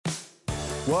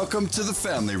Welcome to the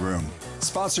Family Room,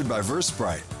 sponsored by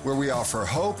VerseBrite, where we offer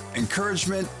hope,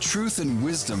 encouragement, truth, and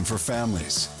wisdom for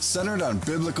families, centered on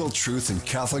biblical truth and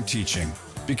Catholic teaching,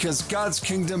 because God's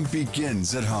kingdom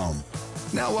begins at home.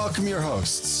 Now welcome your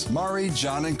hosts, Mari,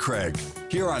 John, and Craig,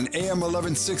 here on AM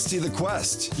 1160 The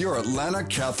Quest, your Atlanta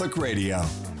Catholic radio.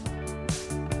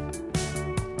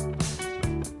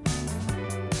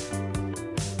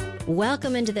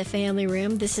 Welcome into the Family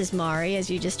Room. This is Mari, as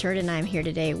you just heard, and I'm here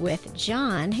today with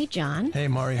John. Hey, John. Hey,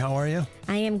 Mari, how are you?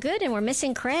 I am good, and we're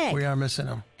missing Craig. We are missing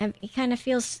him. He kind of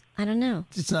feels, I don't know.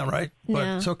 It's not right, but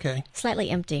it's okay. Slightly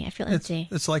empty. I feel empty.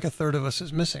 It's like a third of us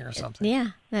is missing or something.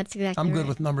 Yeah, that's exactly I'm right. good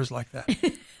with numbers like that.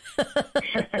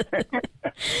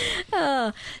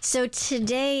 So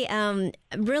today, I'm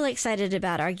really excited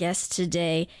about our guests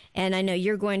today, and I know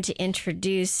you're going to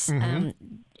introduce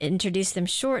them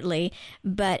shortly,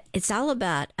 but it's all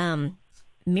about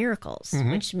miracles,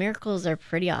 which miracles are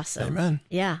pretty awesome. Amen.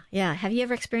 Yeah. Have you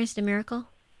ever experienced a miracle?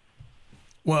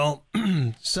 Well,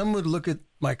 some would look at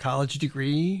my college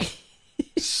degree.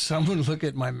 Some would look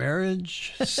at my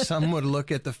marriage. Some would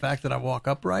look at the fact that I walk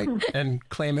upright and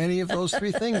claim any of those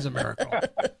three things a miracle.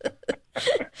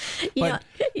 But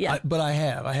I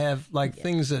have like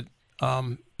things that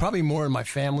probably more in my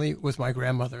family with my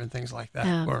grandmother and things like that.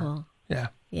 Oh, cool.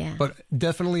 Yeah. But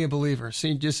definitely a believer.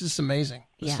 See, just it's amazing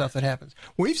the stuff that happens.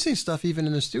 We've seen stuff even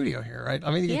in the studio here, right?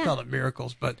 I mean, you can call it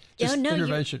miracles, but just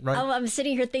intervention, right? I'm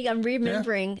sitting here thinking, I'm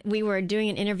remembering we were doing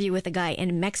an interview with a guy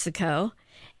in Mexico,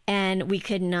 and we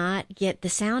could not get the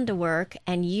sound to work,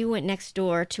 and you went next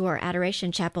door to our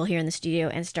adoration chapel here in the studio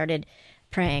and started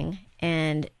praying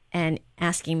and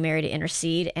asking Mary to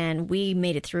intercede, and we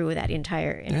made it through with that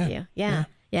entire interview. Yeah,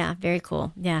 very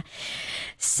cool. Yeah.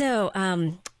 So,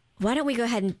 why don't we go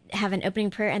ahead and have an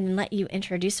opening prayer and then let you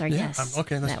introduce our guests?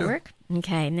 Okay, let's do it. Work?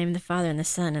 Okay, in the name of the Father, and the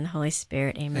Son, and the Holy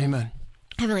Spirit. Amen. Amen.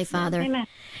 Heavenly Father, Amen.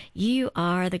 You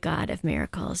are the God of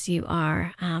miracles. You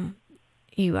are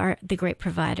the great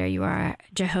provider. You are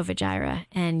Jehovah Jireh,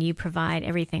 and you provide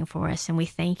everything for us, and we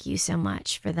thank you so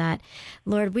much for that.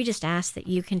 Lord, we just ask that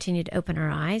you continue to open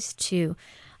our eyes to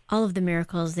all of the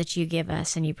miracles that you give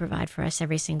us and you provide for us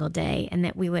every single day, and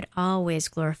that we would always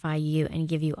glorify you and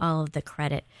give you all of the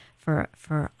credit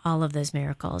for all of those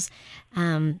miracles.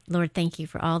 Lord, thank you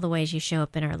for all the ways you show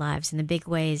up in our lives, in the big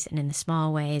ways and in the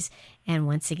small ways. And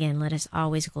once again, let us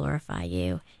always glorify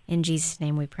you. In Jesus'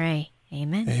 name we pray.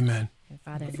 Amen. Amen.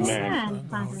 Father, Amen.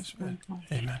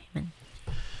 Amen.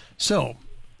 So,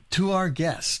 to our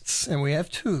guests, and we have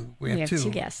two. We have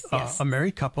two guests, yes. A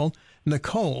married couple.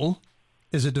 Nicole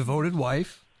is a devoted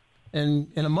wife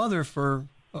and a mother for,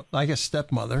 I guess,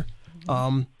 stepmother.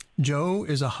 Joe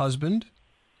is a husband.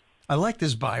 I like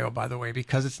this bio, by the way,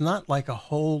 because it's not like a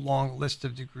whole long list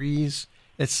of degrees.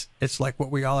 It's like what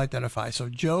we all identify. So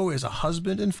Joe is a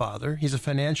husband and father. He's a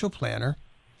financial planner.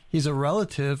 He's a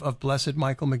relative of Blessed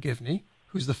Michael McGivney,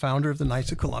 who's the founder of the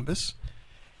Knights of Columbus.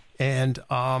 And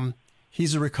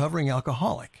he's a recovering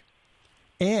alcoholic.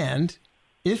 And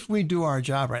if we do our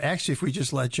job right, actually, if we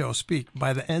just let Joe speak,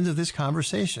 by the end of this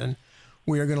conversation,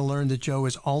 we are going to learn that Joe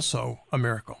is also a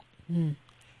miracle.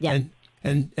 Yeah.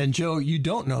 And Joe, you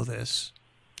don't know this,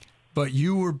 but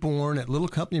you were born at Little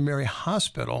Company Mary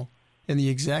Hospital in the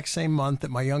exact same month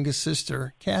that my youngest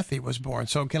sister, Kathy, was born.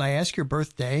 So can I ask your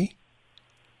birthday?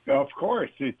 Of course.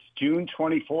 It's June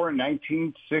 24,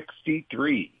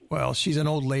 1963. Well, she's an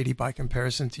old lady by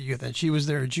comparison to you then. She was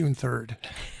there June 3rd,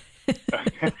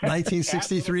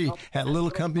 1963 at Little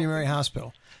Company Mary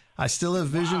Hospital. I still have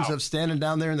visions of standing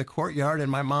down there in the courtyard and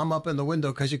my mom up in the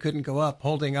window because you couldn't go up,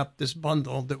 holding up this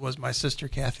bundle that was my sister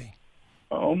Kathy.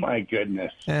 Oh, my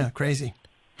goodness. Yeah, crazy.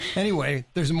 Anyway,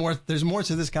 there's more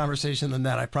to this conversation than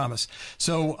that, I promise.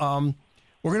 So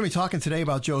we're going to be talking today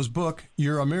about Joe's book,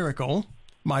 You're a Miracle,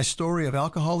 My Story of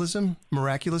Alcoholism,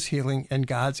 Miraculous Healing, and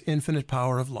God's Infinite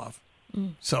Power of Love.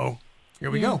 So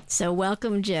here we go. So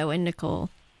welcome, Joe and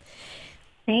Nicole.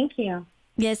 Thank you.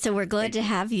 Yeah, so we're glad to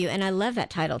have you. And I love that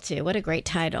title, too. What a great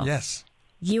title. Yes.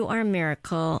 You are a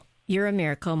miracle. You're a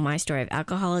miracle. My story of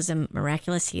alcoholism,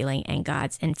 miraculous healing, and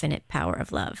God's infinite power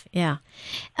of love. Yeah.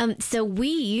 So we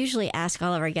usually ask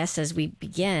all of our guests as we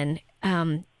begin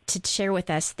to share with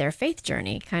us their faith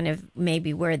journey, kind of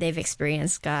maybe where they've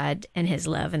experienced God and his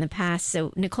love in the past.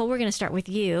 So, Nicole, we're going to start with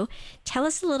you. Tell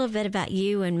us a little bit about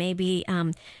you and maybe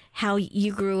how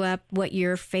you grew up, what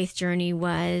your faith journey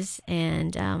was,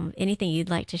 and anything you'd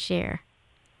like to share.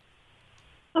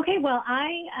 Okay, well,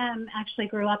 I actually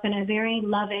grew up in a very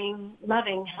loving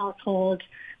household.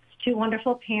 Two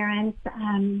wonderful parents,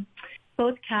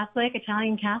 both Catholic,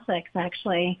 Italian Catholics,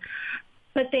 actually.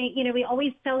 But we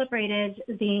always celebrated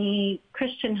the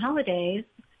Christian holidays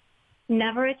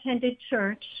never attended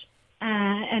church.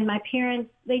 And my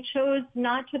parents, they chose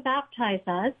not to baptize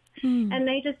us. And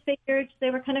they just figured they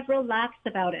were kind of relaxed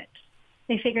about it.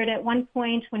 They figured at one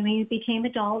point when we became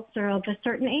adults or of a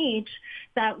certain age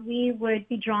that we would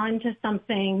be drawn to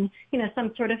something,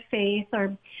 some sort of faith,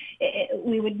 or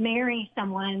we would marry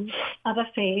someone of a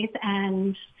faith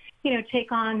and,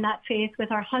 take on that faith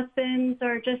with our husbands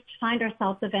or just find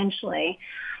ourselves eventually.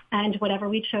 And whatever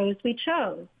we chose, we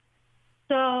chose.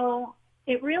 So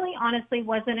it really honestly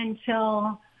wasn't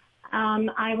until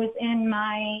I was in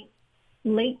my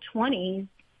late 20s,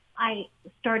 I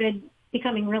started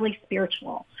becoming really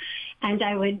spiritual. And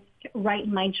I would write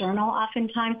in my journal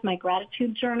oftentimes, my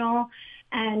gratitude journal,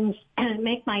 and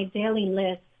make my daily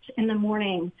list in the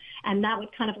morning. And that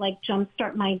would kind of like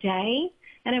jumpstart my day.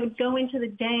 And I would go into the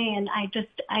day and I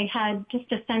had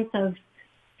just a sense of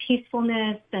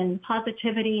peacefulness and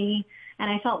positivity. And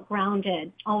I felt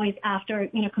grounded always after,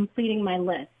 completing my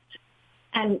list.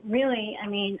 And really,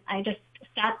 I just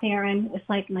sat there and was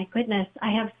like, my goodness, I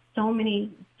have so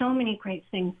many great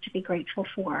things to be grateful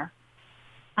for.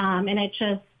 And it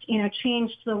just,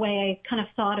 changed the way I kind of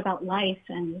thought about life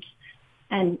and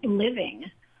living.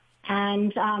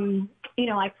 And,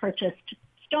 I purchased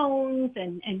stones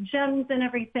and gems and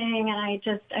everything.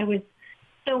 And I was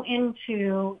so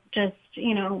into just,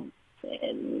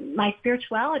 my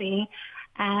spirituality.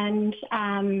 And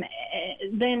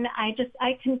then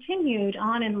I continued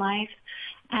on in life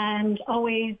and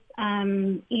always,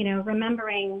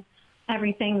 remembering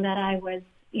everything that I was,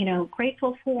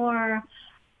 grateful for.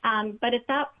 But at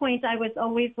that point, I was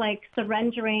always like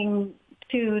surrendering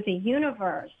to the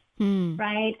universe,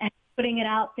 right? And putting it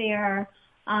out there,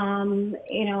 and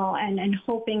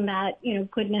hoping that,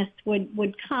 goodness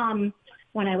would come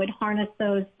when I would harness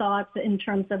those thoughts in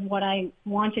terms of what I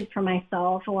wanted for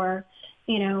myself or,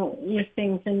 with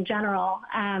things in general.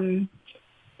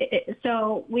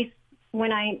 So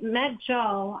when I met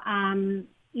Joe,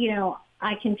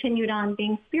 I continued on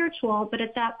being spiritual, but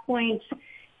at that point,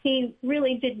 he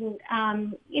really didn't,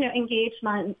 engage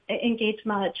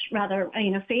much,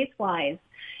 faith-wise.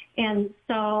 And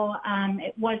so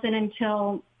it wasn't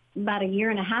until about a year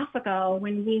and a half ago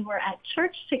when we were at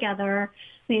church together,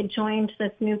 we had joined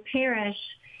this new parish,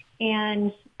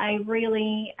 and I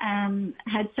really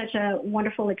had such a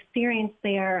wonderful experience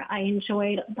there. I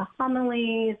enjoyed the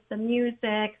homilies, the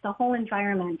music, the whole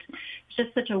environment. It's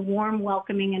just such a warm,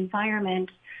 welcoming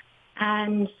environment.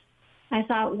 And I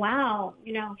thought, wow,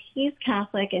 he's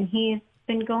Catholic and he's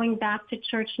been going back to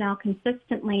church now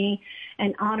consistently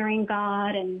and honoring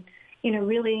God and,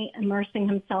 really immersing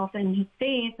himself in his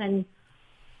faith. And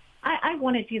I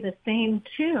want to do the same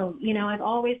too. I've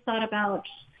always thought about,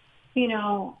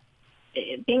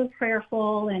 being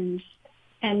prayerful and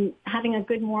having a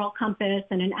good moral compass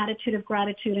and an attitude of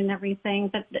gratitude and everything.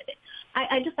 But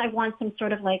I want some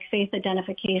sort of like faith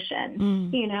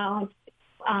identification,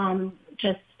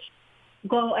 just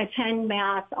go attend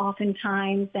Mass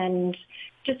oftentimes and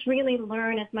just really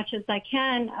learn as much as I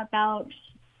can about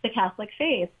the Catholic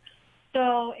faith.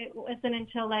 So it wasn't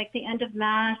until like the end of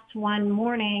Mass one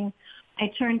morning, I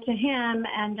turned to him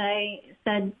and I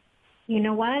said, you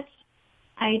know what?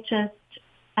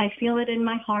 I feel it in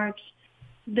my heart.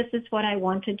 This is what I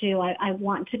want to do. I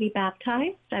want to be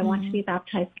baptized. I want to be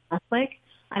baptized Catholic.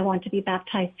 I want to be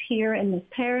baptized here in this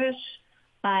parish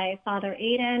by Father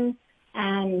Aiden.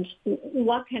 And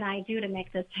what can I do to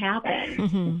make this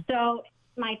happen? So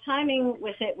my timing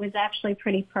with it was actually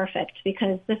pretty perfect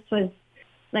because this was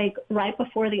like right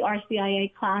before the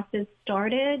RCIA classes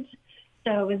started.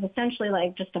 So it was essentially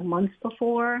like just a month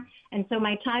before. And so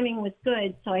my timing was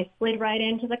good. So I slid right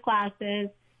into the classes,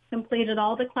 completed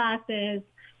all the classes,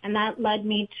 and that led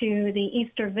me to the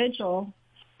Easter Vigil.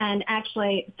 And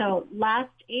actually, so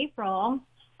last April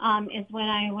is when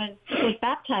I was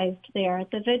baptized there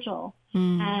at the Vigil.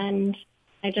 And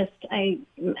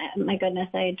my goodness,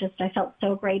 I felt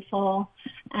so grateful.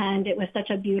 And it was such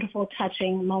a beautiful,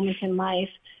 touching moment in life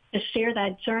to share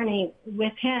that journey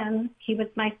with him. He was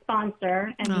my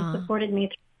sponsor, and he supported me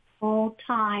through the whole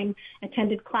time,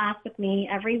 attended class with me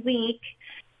every week.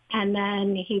 And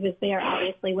then he was there,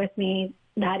 obviously, with me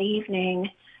that evening.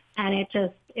 And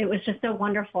it was just so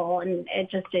wonderful. And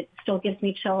it still gives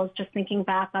me chills just thinking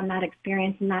back on that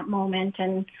experience in that moment.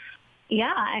 And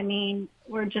yeah,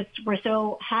 we're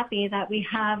so happy that we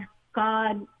have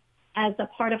God as a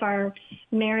part of our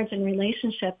marriage and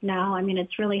relationship now.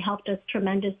 It's really helped us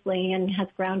tremendously and has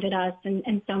grounded us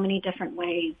in so many different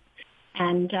ways.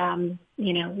 And,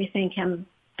 we thank him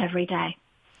every day.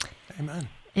 Amen.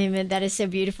 Amen. That is so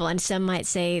beautiful. And some might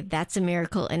say that's a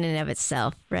miracle in and of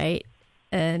itself, right?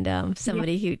 and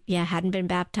somebody who hadn't been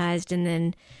baptized, and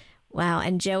then wow.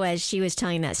 And Jo, as she was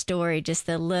telling that story, just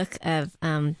the look of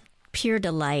pure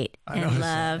delight and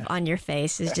love on your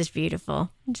face is just beautiful.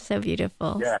 Just so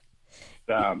beautiful. Yeah.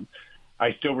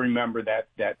 I still remember that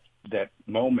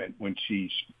moment when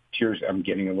tears. I'm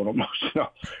getting a little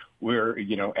emotional. Where,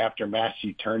 after Mass,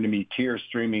 she turned to me, tears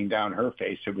streaming down her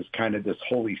face. It was kind of this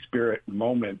Holy Spirit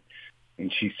moment.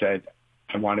 And she said,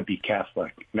 I want to be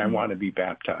Catholic and I want to be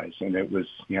baptized. And it was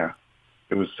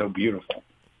so beautiful.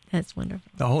 That's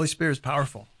wonderful. The Holy Spirit is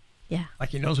powerful. Yeah. Like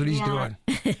he knows what he's doing.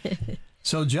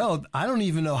 So, Jo, I don't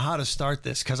even know how to start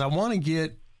this because I want to hear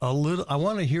a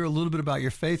little bit about your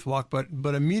faith walk, but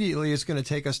immediately it's going to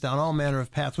take us down all manner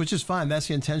of paths, which is fine. That's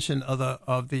the intention of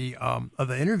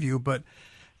the interview. But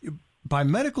by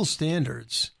medical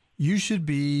standards, you should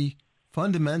be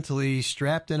fundamentally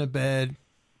strapped in a bed,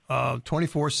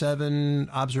 24/7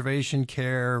 observation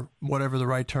care, whatever the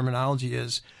right terminology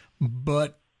is.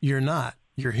 But you're not.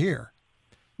 You're here.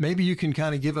 Maybe you can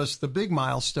kind of give us the big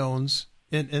milestones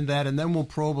in that, and then we'll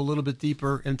probe a little bit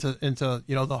deeper into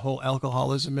the whole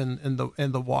alcoholism and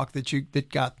the walk that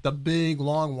got the big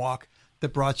long walk that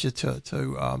brought you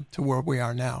to where we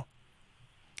are now.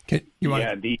 I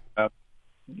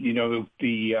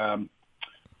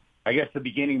guess the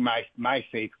beginning of my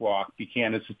faith walk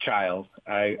began as a child.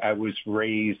 I was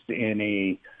raised in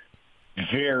a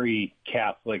very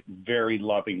Catholic, very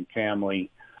loving family.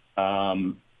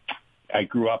 I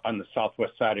grew up on the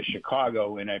southwest side of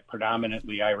Chicago in a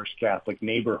predominantly Irish Catholic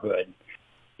neighborhood.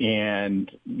 And,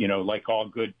 like all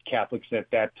good Catholics at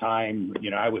that time,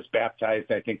 I was baptized,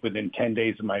 I think, within 10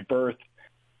 days of my birth.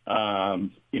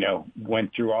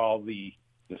 Went through all the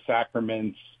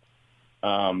sacraments.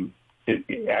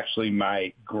 Actually,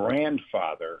 my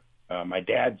grandfather, my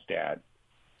dad's dad,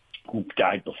 who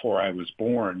died before I was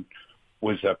born,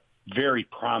 was a very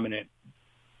prominent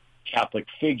Catholic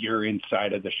figure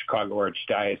inside of the Chicago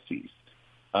Archdiocese.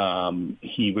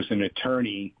 He was an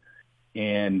attorney,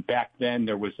 and back then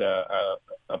there was a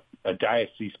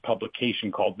diocese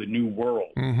publication called The New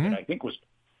World, and I think was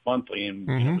monthly, and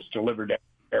it was delivered at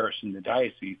the parish in the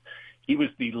diocese. He was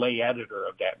the lay editor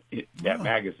of that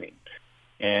magazine,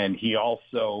 and he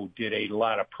also did a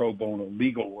lot of pro bono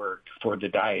legal work for the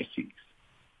diocese.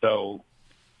 So,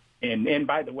 and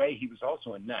by the way, he was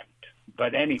also a knight.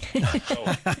 But anyway,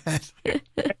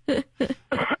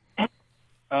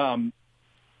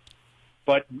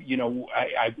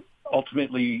 I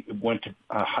ultimately went to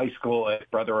high school at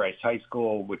Brother Rice High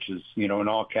School, which is, an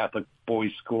all-Catholic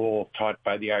boys' school taught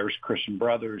by the Irish Christian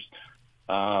Brothers.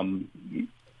 But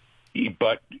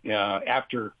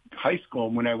after high school,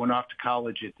 when I went off to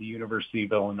college at the University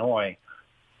of Illinois,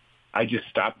 I just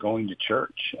stopped going to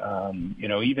church.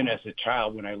 Even as a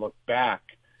child, when I look back,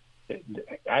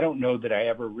 I don't know that I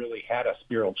ever really had a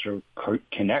spiritual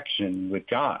connection with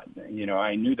God.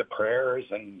 I knew the prayers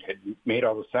and had made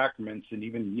all the sacraments, and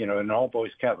even, in an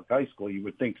all-boys Catholic high school, you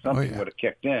would think something would have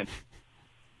kicked in.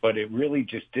 But it really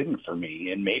just didn't for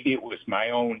me. And maybe it was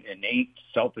my own innate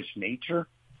selfish nature.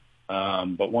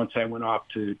 But once I went off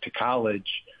to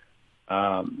college,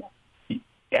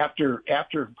 after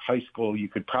high school, you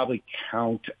could probably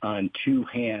count on two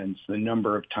hands the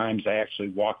number of times I actually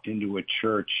walked into a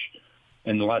church,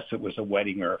 unless it was a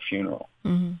wedding or a funeral.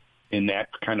 Mm-hmm. And that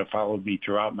kind of followed me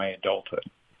throughout my adulthood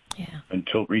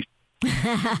until recently.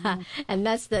 And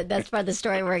that's part of the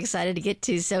story we're excited to get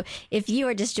to. So if you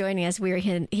are just joining us, we're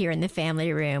here in the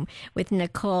family room with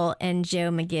Nicole and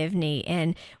Jo McGivney,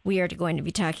 and we are going to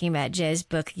be talking about Jo's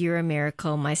book, You're a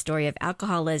Miracle, My Story of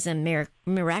Alcoholism,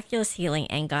 Miraculous Healing,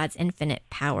 and God's Infinite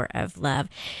Power of Love.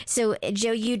 So,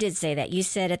 Jo, you did say that. You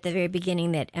said at the very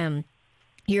beginning that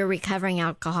you're a recovering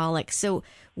alcoholic. So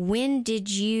when did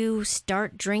you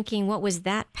start drinking? What was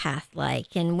that path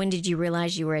like? And when did you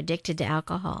realize you were addicted to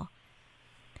alcohol?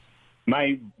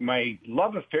 My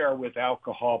love affair with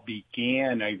alcohol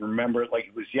began, I remember it like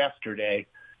it was yesterday.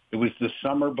 It was the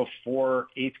summer before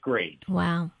 8th grade.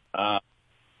 Wow.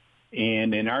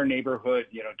 And in our neighborhood,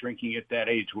 drinking at that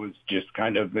age was just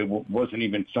it wasn't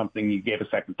even something you gave a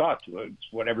second thought to.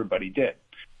 It's what everybody did.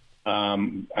 I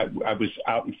was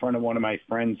out in front of one of my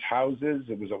friends' houses.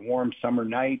 It was a warm summer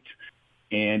night,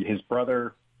 and his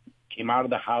brother came out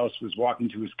of the house, was walking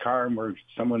to his car, and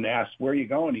someone asked, "Where are you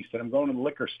going?" He said, "I'm going to the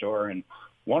liquor store." And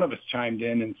one of us chimed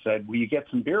in and said, "Will you get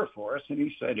some beer for us?" And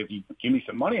he said, "If you give me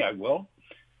some money, I will."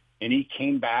 And he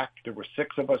came back. There were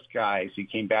 6 of us guys. He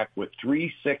came back with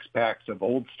 3 6-packs of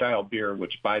old-style beer,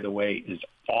 which, by the way, is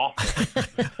awful.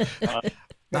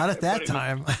 Not at that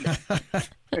time.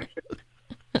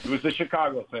 It was a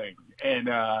Chicago thing. And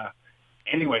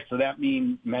anyway, so that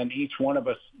meant each one of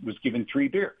us was given 3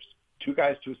 beers. 2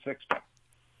 guys to a 6-pack.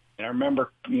 And I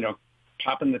remember,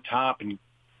 popping the top and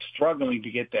struggling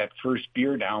to get that first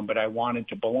beer down, but I wanted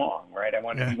to belong, right? I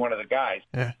wanted to be one of the guys.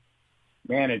 Yeah.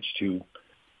 Managed to.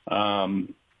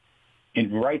 And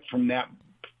right from that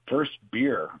first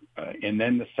beer, and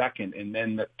then the second, and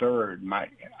then the third,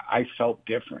 I felt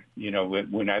different.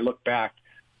 When I look back,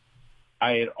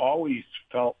 I had always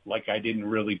felt like I didn't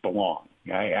really belong.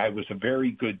 I was a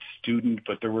very good student,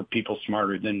 but there were people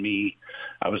smarter than me.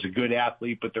 I was a good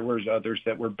athlete, but there was others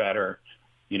that were better.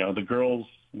 The girls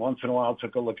once in a while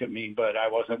took a look at me, but I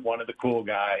wasn't one of the cool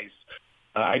guys.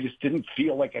 I just didn't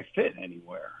feel like I fit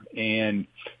anywhere. And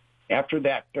after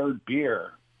that third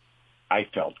beer, I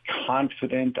felt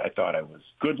confident. I thought I was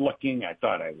good looking. I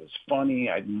thought I was funny.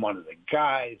 I'm one of the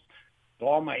guys.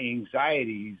 All my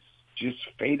anxieties just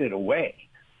faded away.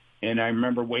 And I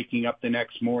remember waking up the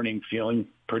next morning feeling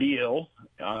pretty ill,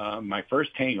 my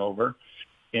first hangover.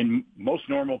 And most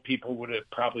normal people would have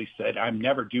probably said, I'm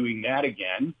never doing that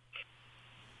again.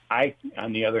 I,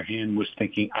 on the other hand, was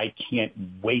thinking, I can't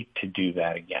wait to do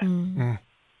that again. Mm-hmm.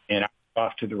 And I was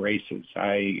off to the races.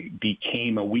 I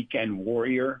became a weekend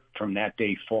warrior from that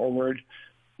day forward.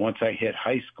 Once I hit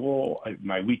high school,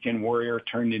 my weekend warrior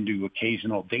turned into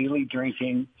occasional daily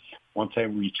drinking. Once I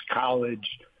reached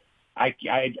college,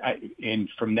 and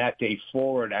from that day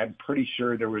forward, I'm pretty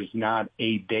sure there was not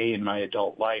a day in my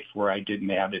adult life where I didn't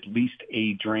have at least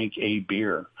a drink, a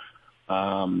beer.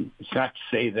 It's not to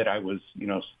say that I was,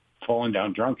 falling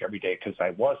down drunk every day, because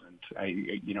I wasn't.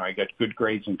 I got good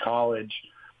grades in college.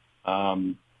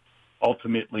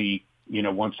 Ultimately,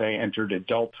 once I entered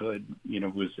adulthood,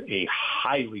 was a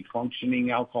highly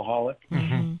functioning alcoholic.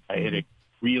 Mm-hmm. I had a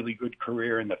really good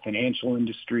career in the financial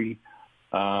industry.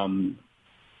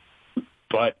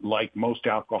 But like most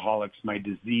alcoholics, my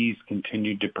disease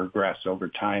continued to progress over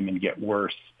time and get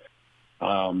worse.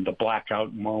 The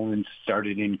blackout moments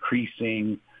started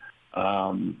increasing.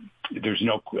 I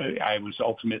was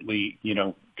ultimately,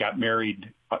 got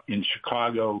married in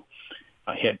Chicago.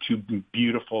 I had 2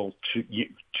 beautiful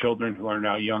children who are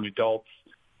now young adults.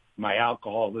 My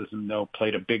alcoholism, though,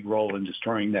 played a big role in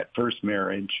destroying that first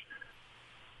marriage.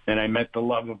 And I met the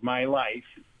love of my life,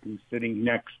 who's sitting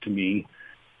next to me.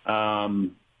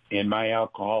 And my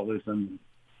alcoholism,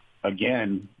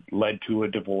 again, led to a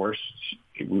divorce.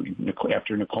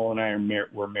 After Nicole and I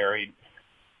were married,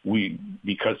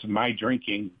 because of my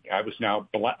drinking, I was now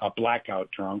a blackout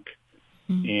drunk.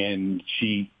 Mm-hmm. And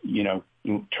she,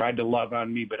 tried to love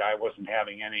on me, but I wasn't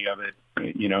having any of it.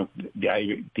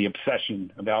 The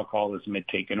obsession of alcoholism had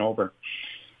taken over.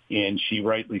 And she,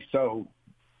 rightly so,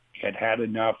 had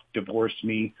enough, divorced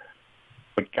me.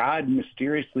 But God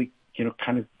mysteriously,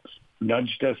 kind of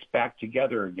nudged us back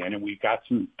together again. And we got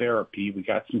some therapy, we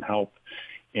got some help,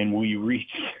 and we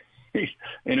reached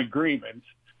an agreement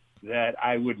that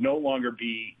I would no longer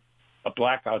be a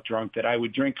blackout drunk, that I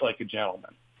would drink like a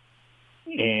gentleman.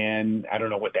 And I don't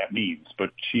know what that means,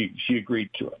 but she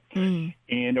agreed to it. Mm.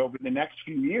 And over the next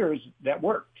few years, that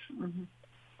worked. Mm-hmm.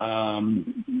 I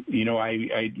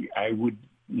would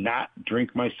not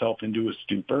drink myself into a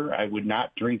stupor. I would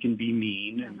not drink and be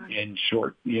mean and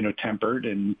short, tempered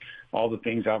and all the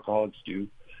things alcoholics do.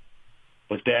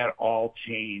 But that all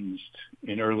changed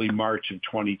in early March of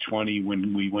 2020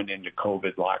 when we went into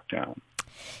COVID lockdown.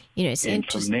 It's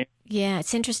interesting. Yeah,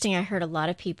 it's interesting. I heard a lot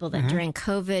of people that during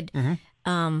COVID,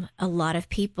 a lot of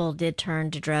people did turn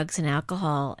to drugs and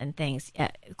alcohol and things.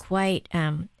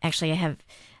 Actually,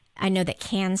 I know that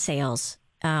can sales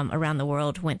around the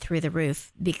world went through the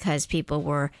roof because people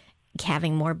were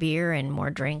having more beer and more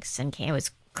drinks, and it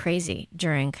was crazy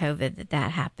during COVID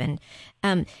that happened.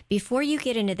 Before you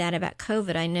get into that about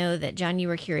COVID, I know that, John, you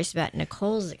were curious about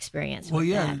Nicole's experience with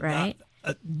that, right?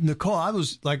 Nicole, I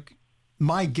was like,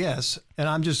 my guess, and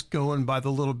I'm just going by the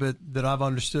little bit that I've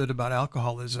understood about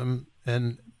alcoholism,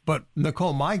 but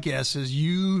Nicole, my guess is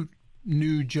you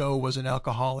knew Joe was an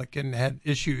alcoholic and had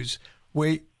issues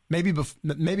maybe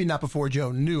not before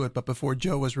Joe knew it, but before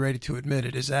Joe was ready to admit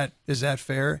it. Is that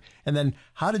fair? And then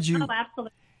how did you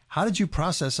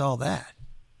process all that?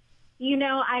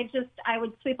 I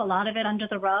would sweep a lot of it under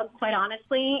the rug, quite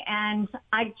honestly. And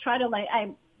I try to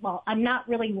I'm not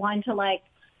really one to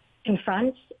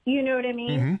confront, you know what I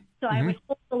mean? Mm-hmm. So I would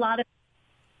hold a lot of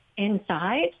it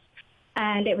inside,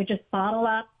 and it would just bottle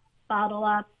up,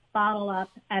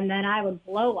 and then I would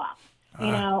blow up,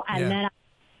 then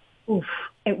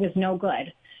it was no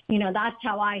good. That's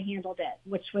how I handled it,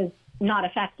 which was not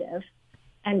effective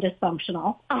and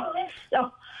dysfunctional.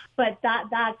 But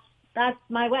that's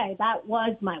my way. That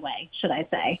was my way, should I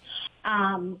say.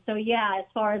 As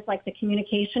far as the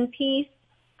communication piece,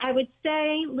 I would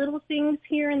say little things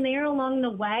here and there along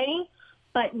the way,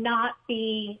 but not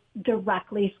be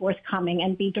directly forthcoming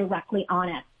and be directly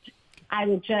honest. I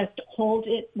would just hold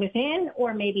it within,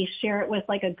 or maybe share it with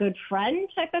like a good friend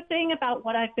type of thing about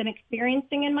what I've been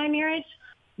experiencing in my marriage,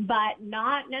 but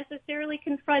not necessarily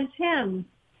confront him,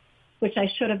 which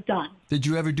I should have done. Did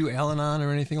you ever do Al-Anon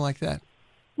or anything like that?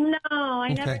 No, I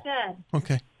never did.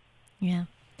 Okay. Yeah.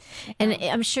 And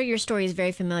I'm sure your story is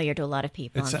very familiar to a lot of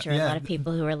people. I'm sure a lot of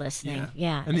people who are listening.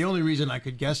 Yeah. And the only reason I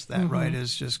could guess that, right,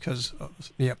 is just because,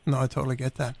 I totally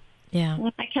get that. Yeah.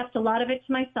 I kept a lot of it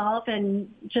to myself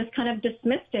and just kind of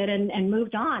dismissed it and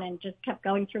moved on and just kept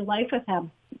going through life with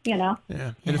him, Yeah.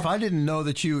 And if I didn't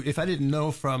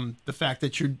know from the fact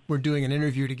that we're doing an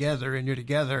interview together and you're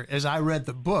together, as I read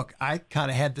the book, I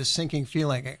kind of had this sinking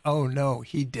feeling, oh no,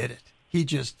 he did it. He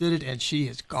just did it and she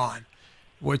is gone.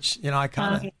 Which, I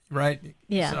kind of, right?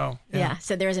 Yeah. So,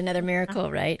 So there's another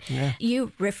miracle, right? Yeah.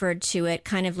 You referred to it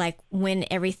kind of like when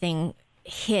everything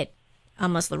hit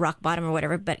almost the rock bottom or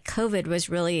whatever, but COVID was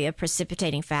really a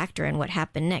precipitating factor in what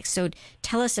happened next. So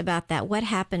tell us about that. What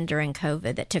happened during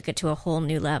COVID that took it to a whole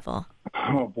new level?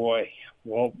 Oh, boy.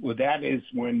 Well, that is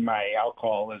when my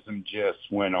alcoholism just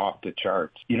went off the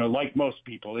charts. Like most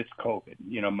people, it's COVID.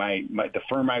 The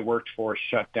firm I worked for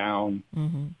shut down.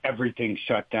 Mm-hmm. Everything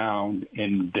shut down.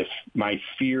 And my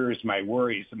fears, my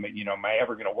worries, am I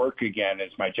ever going to work again?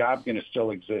 Is my job going to still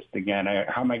exist again?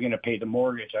 How am I going to pay the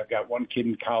mortgage? I've got one kid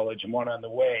in college and one on the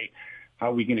way.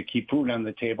 How are we going to keep food on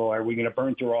the table? Are we going to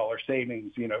burn through all our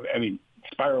savings?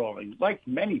 Spiraling like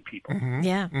many people. Mm-hmm.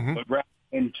 Yeah. Mm-hmm. But rather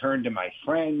than turn to my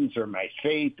friends or my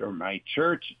faith or my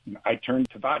church, I turned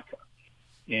to vodka.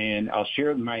 And I'll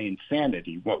share my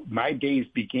insanity. My days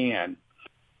began.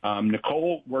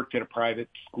 Nicole worked at a private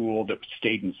school that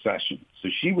stayed in session. So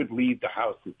she would leave the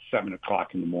house at 7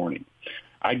 o'clock in the morning.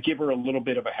 I'd give her a little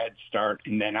bit of a head start,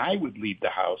 and then I would leave the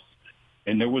house.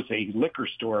 And there was a liquor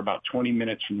store about 20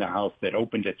 minutes from the house that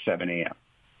opened at 7 a.m.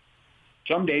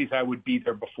 Some days I would be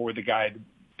there before the guy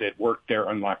that worked there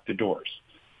unlocked the doors.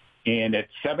 And at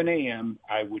 7 a.m.,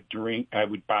 I would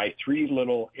buy 3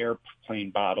 little airplane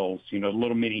bottles,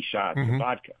 little mini shots of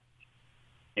vodka.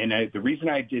 And the reason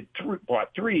I bought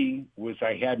 3 was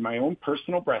I had my own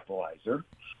personal breathalyzer,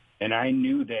 and I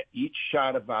knew that each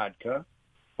shot of vodka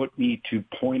put me to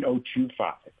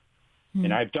 0.025.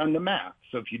 And I've done the math.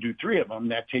 So if you do 3 of them,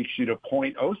 that takes you to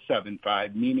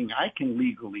 0.075, meaning I can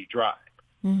legally drive.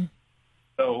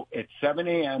 So at 7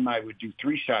 a.m., I would do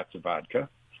 3 shots of vodka.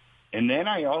 And then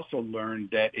I also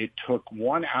learned that it took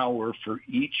 1 hour for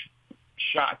each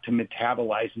shot to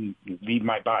metabolize and leave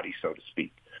my body, so to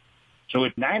speak. So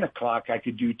at 9 o'clock, I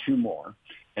could do 2 more.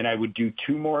 And I would do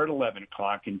 2 more at 11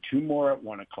 o'clock and 2 more at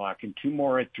 1 o'clock and 2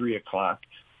 more at 3 o'clock.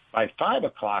 By 5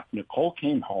 o'clock, Nicole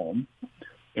came home,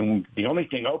 and the only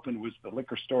thing open was the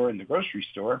liquor store and the grocery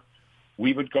store.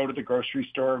 We would go to the grocery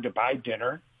store to buy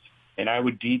dinner, and I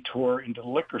would detour into the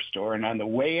liquor store. And on the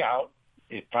way out,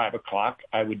 at 5 o'clock,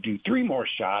 I would do 3 more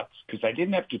shots because I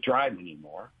didn't have to drive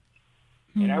anymore.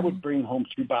 And I would bring home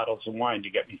 2 bottles of wine to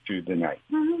get me through the night.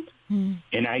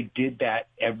 And I did that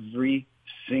every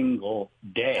single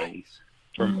day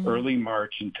from early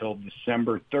March until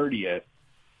December 30th,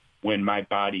 when my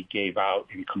body gave out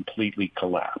and completely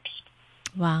collapsed.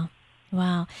 Wow.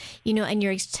 And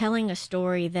you're telling a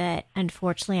story that,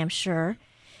 unfortunately, I'm sure,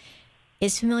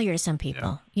 is familiar to some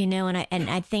people. And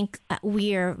I think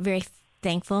we are very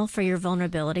thankful for your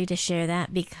vulnerability to share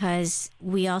that, because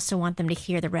we also want them to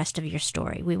hear the rest of your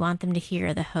story. We want them to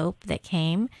hear the hope that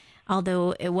came,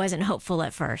 although it wasn't hopeful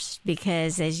at first,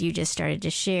 because as you just started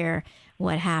to share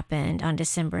what happened on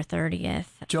December 30th.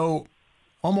 Joe,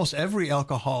 almost every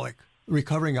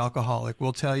recovering alcoholic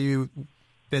will tell you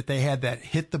that they had that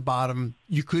hit the bottom.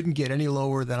 You couldn't get any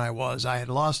lower than I was. I had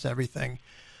lost everything.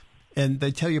 And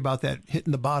they tell you about that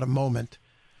hitting the bottom moment.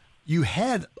 You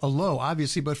had a low,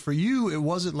 obviously, but for you, it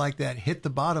wasn't like that hit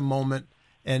the bottom moment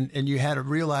and you had to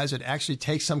realize it actually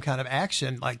takes some kind of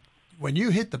action. Like when you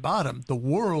hit the bottom, the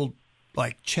world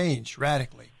changed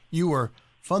radically. You were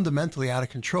fundamentally out of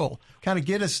control. Kind of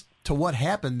get us to what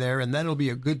happened there, and then it'll be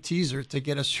a good teaser to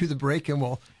get us through the break, and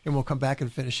we'll come back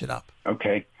and finish it up.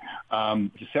 Okay.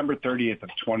 December 30th of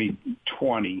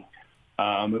 2020.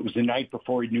 It was the night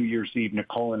before New Year's Eve.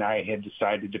 Nicole and I had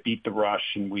decided to beat the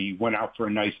rush, and we went out for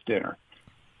a nice dinner.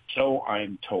 So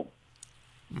I'm told,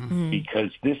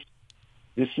 because this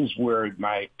is where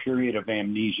my period of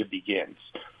amnesia begins.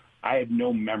 I have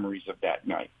no memories of that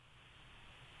night.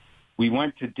 We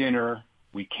went to dinner.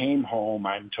 We came home,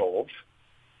 I'm told.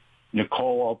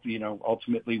 Nicole,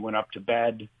 ultimately went up to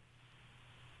bed.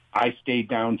 I stayed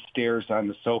downstairs on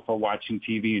the sofa watching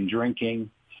TV and drinking.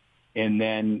 and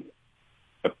then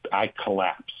I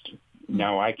collapsed.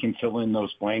 Now, I can fill in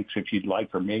those blanks if you'd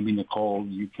like, or maybe, Nicole,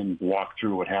 you can walk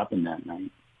through what happened that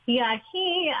night. Yeah,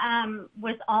 he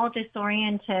was all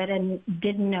disoriented and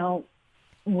didn't know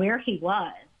where he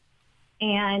was.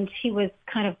 And he was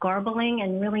kind of garbling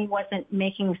and really wasn't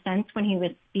making sense when he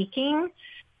was speaking.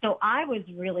 So I was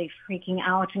really freaking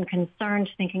out and concerned,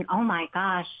 thinking, oh my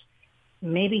gosh,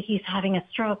 maybe he's having a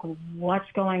stroke.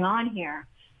 What's going on here?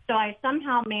 So I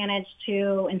somehow managed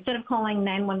to, instead of calling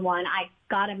 911, I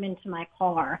got him into my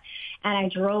car and I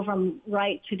drove him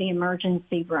right to the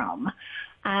emergency room.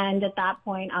 And at that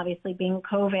point, obviously being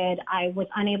COVID, I was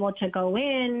unable to go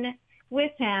in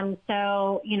with him.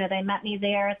 So, they met me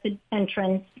there at the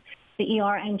entrance, the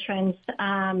ER entrance,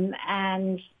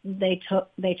 and they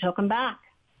took him back.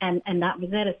 And that was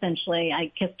it, essentially.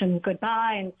 I kissed him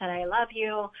goodbye and said, I love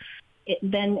you.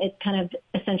 Then it kind of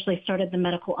essentially started the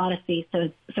medical odyssey,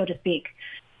 so to speak.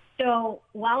 So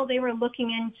while they were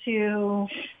looking into,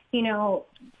 doing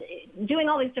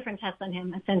all these different tests on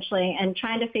him, essentially, and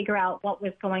trying to figure out what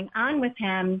was going on with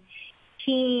him,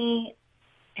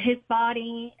 his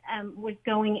body was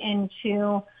going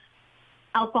into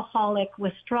alcoholic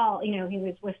withdrawal. He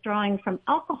was withdrawing from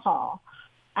alcohol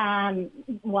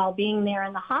while being there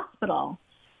in the hospital.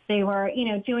 They were,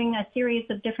 doing a series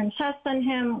of different tests on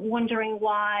him, wondering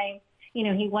why,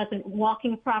 he wasn't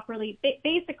walking properly.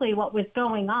 Basically, what was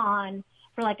going on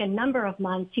for like a number of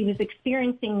months, he was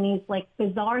experiencing these like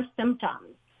bizarre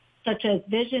symptoms, such as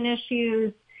vision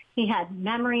issues. He had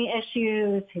memory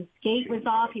issues. His gait was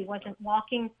off. He wasn't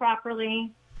walking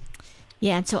properly.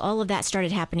 Yeah, and so all of that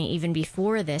started happening even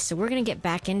before this. So we're going to get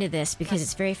back into this because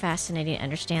it's very fascinating to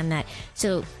understand that.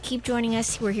 So keep joining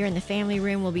us. We're here in the family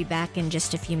room. We'll be back in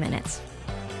just a few minutes.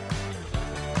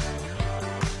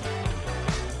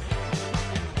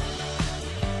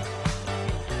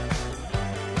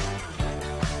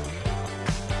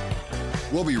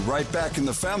 We'll be right back in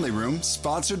the family room,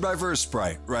 sponsored by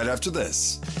Versprite, right after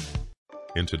this.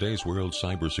 In today's world,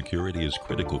 cybersecurity is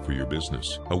critical for your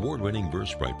business. Award-winning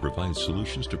Versprite provides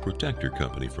solutions to protect your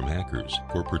company from hackers.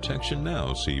 For protection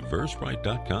now, see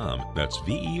Versprite.com. That's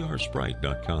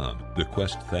VERsprite.com. The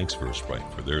Quest thanks Versprite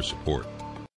for their support.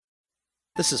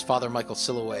 This is Father Michael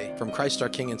Silloway from Christ our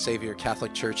King and Savior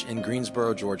Catholic Church in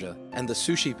Greensboro, Georgia. And the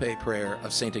Sushi Pay prayer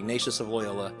of St. Ignatius of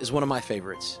Loyola is one of my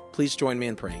favorites. Please join me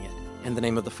in praying it. In the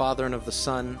name of the Father, and of the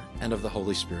Son, and of the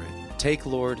Holy Spirit. Take,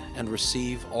 Lord, and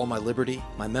receive all my liberty,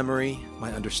 my memory,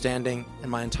 my understanding, and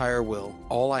my entire will,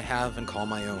 all I have and call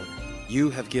my own.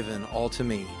 You have given all to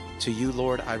me. To you,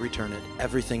 Lord, I return it.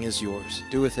 Everything is yours.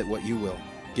 Do with it what you will.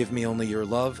 Give me only your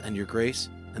love and your grace,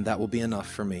 and that will be enough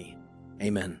for me.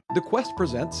 Amen. The Quest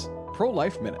presents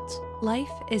Pro-Life Minutes.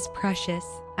 Life is precious,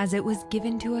 as it was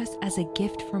given to us as a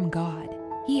gift from God.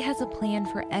 He has a plan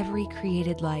for every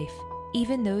created life,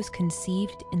 even those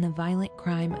conceived in the violent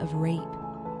crime of rape.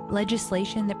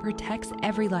 Legislation that protects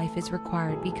every life is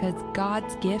required because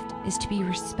God's gift is to be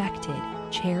respected,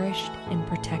 cherished, and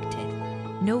protected.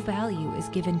 No value is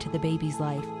given to the baby's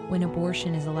life when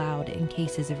abortion is allowed in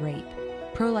cases of rape.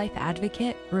 Pro-life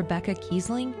advocate Rebecca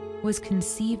Kiesling was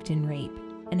conceived in rape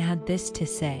and had this to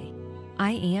say,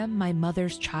 "I am my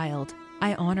mother's child.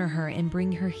 I honor her and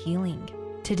bring her healing.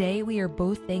 Today we are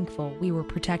both thankful we were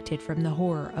protected from the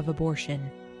horror of abortion."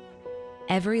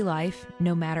 Every life,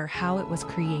 no matter how it was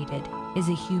created, is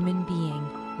a human being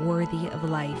worthy of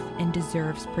life and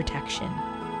deserves protection.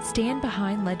 Stand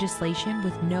behind legislation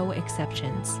with no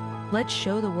exceptions. Let's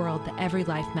show the world that every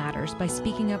life matters by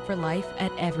speaking up for life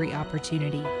at every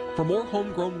opportunity. For more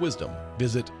homegrown wisdom,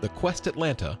 visit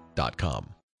thequestatlanta.com.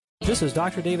 This is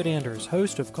Dr. David Anders,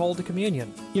 host of Call to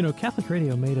Communion. You know, Catholic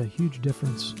radio made a huge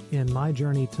difference in my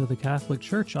journey to the Catholic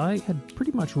Church. I had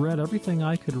pretty much read everything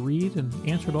I could read and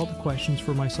answered all the questions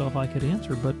for myself I could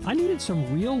answer, but I needed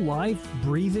some real-life,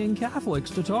 breathing Catholics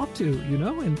to talk to,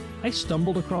 and I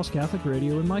stumbled across Catholic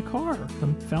radio in my car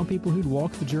and found people who'd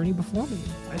walked the journey before me.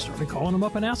 I started calling them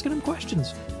up and asking them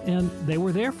questions, and they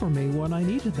were there for me when I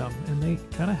needed them, and they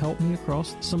kind of helped me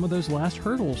across some of those last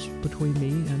hurdles between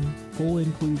me and full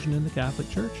inclusion in the Catholic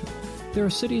Church. There are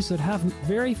cities that have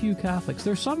very few Catholics.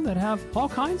 There's some that have all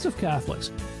kinds of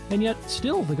Catholics. And yet,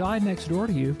 still, the guy next door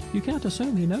to you, you can't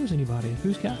assume he knows anybody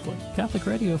who's Catholic. Catholic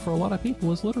radio, for a lot of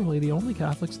people, is literally the only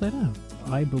Catholics they know.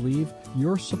 I believe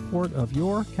your support of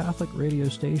your Catholic radio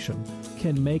station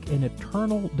can make an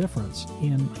eternal difference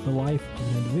in the life of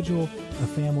an individual, a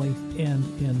family, and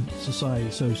in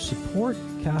society. So support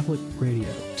Catholic radio.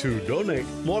 To donate,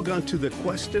 log on to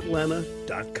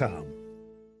thequestatlanta.com.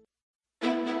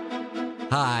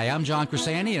 Hi, I'm John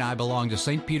Cresani, and I belong to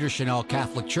St. Peter Chanel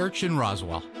Catholic Church in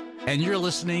Roswell. and you're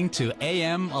listening to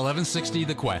AM 1160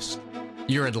 The Quest,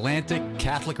 your Atlantic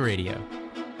Catholic radio.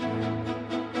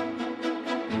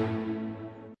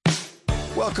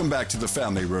 Welcome back to the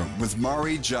Family Room with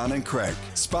Mari, John, and Craig,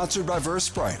 sponsored by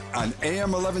Versprite on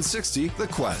AM 1160 The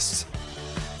Quest.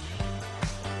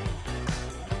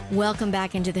 Welcome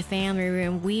back into the Family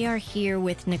Room. We are here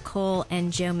with Nicole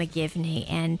and Joe McGivney,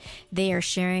 and they are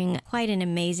sharing quite an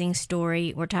amazing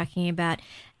story. We're talking about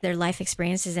their life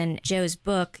experiences and Joe's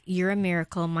book, You're a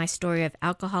Miracle, My Story of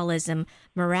Alcoholism,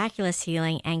 Miraculous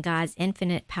Healing, and God's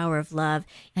Infinite Power of Love.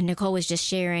 And Nicole was just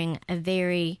sharing a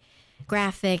very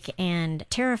graphic and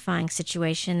terrifying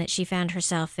situation that she found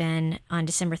herself in on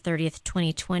December 30th,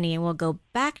 2020. And we'll go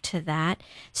back to that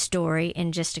story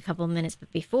in just a couple of minutes.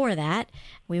 But before that,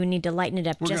 we would need to lighten it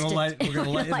up We're going to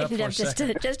lighten it up just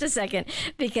a second,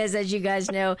 because as you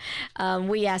guys know,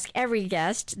 we ask every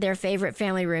guest their favorite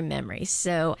family room memories.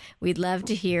 So we'd love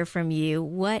to hear from you.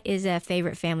 What is a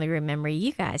favorite family room memory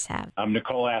you guys have?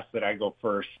 Nicole asked that I go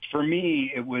first. For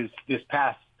me, it was this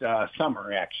past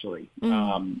summer, actually.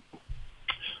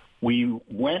 We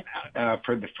went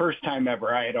for the first time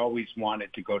ever. I had always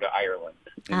wanted to go to Ireland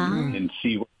and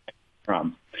see where I'm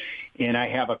from. And I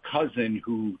have a cousin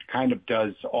who kind of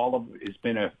does has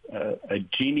been a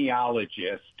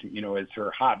genealogist, as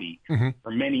her hobby for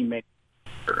many, many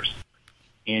years.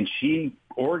 And she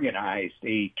organized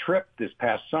a trip this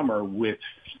past summer with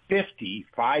 50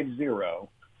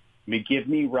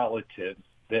 McGivney relatives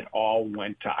that all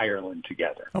went to Ireland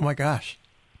together. Oh, my gosh.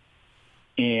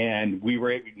 And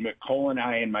Nicole and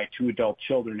I and my two adult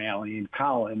children, Allie and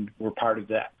Colin, were part of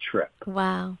that trip.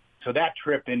 Wow. So that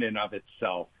trip in and of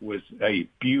itself was a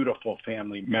beautiful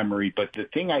family memory. But the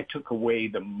thing I took away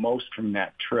the most from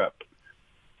that trip,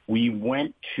 we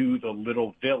went to the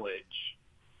little village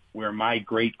where my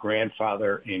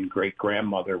great-grandfather and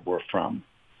great-grandmother were from.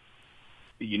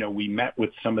 We met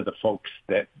with some of the folks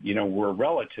that, were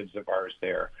relatives of ours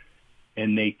there.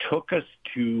 And they took us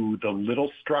to the little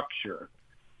structure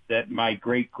that my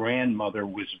great-grandmother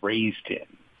was raised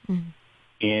in.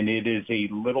 And it is a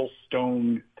little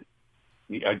stone,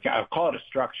 I'll call it a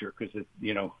structure because,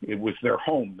 it was their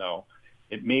home, though.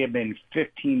 It may have been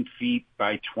 15 feet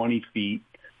by 20 feet,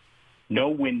 no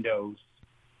windows,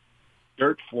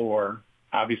 dirt floor,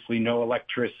 obviously no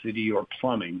electricity or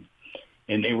plumbing.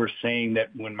 And they were saying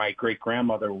that when my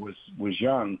great-grandmother was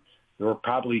young, there were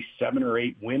probably 7 or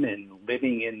 8 women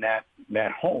living in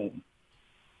that home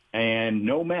and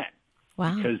no men.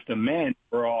 Wow. Because the men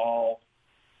were all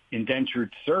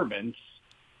indentured servants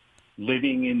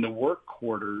living in the work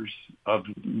quarters of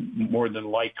more than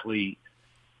likely,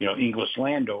 English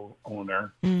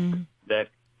landowner that,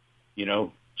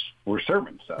 were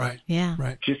servants of. Right. Yeah.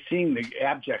 Right. Just seeing the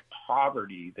abject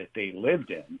poverty that they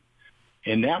lived in.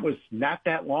 And that was not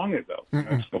that long ago.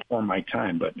 It's before my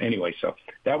time. But anyway, so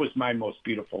that was my most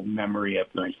beautiful memory of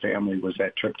my family, was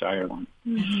that trip to Ireland.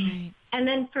 And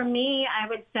then for me, I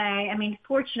would say,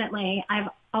 fortunately, I've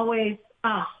always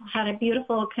had a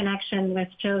beautiful connection with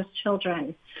Joe's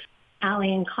children,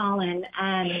 Allie and Colin.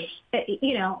 And,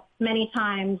 many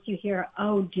times you hear,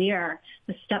 oh, dear,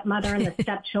 the stepmother and the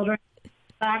stepchildren.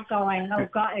 That going, oh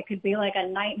God, it could be like a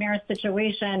nightmare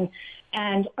situation.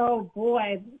 And oh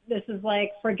boy, this is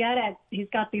like, forget it. He's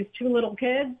got these 2 little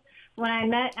kids. When I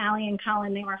met Allie and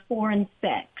Colin, they were 4 and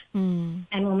 6. And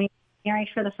when we married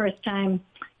for the first time,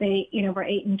 they, were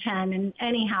 8 and 10. And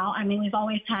anyhow, we've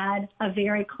always had a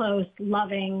very close,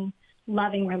 loving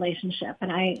relationship.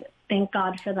 And I thank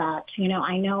God for that.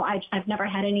 I know I've never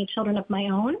had any children of my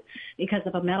own because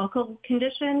of a medical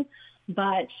condition,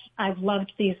 but I've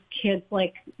loved these kids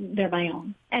like they're my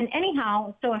own. And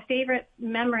anyhow, so a favorite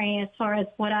memory as far as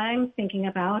what I'm thinking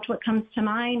about, what comes to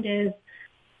mind is,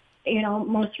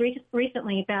 most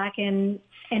recently back in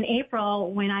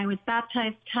April when I was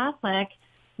baptized Catholic,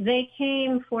 they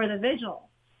came for the vigil.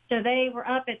 So they were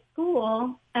up at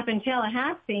school up in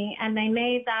Tallahassee, and they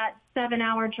made that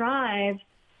 7-hour drive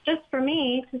just for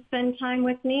me to spend time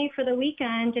with me for the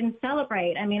weekend and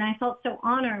celebrate. I felt so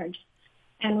honored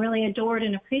and really adored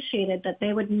and appreciated that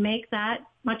they would make that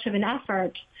much of an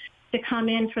effort to come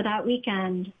in for that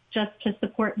weekend just to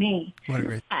support me. What a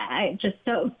great. I just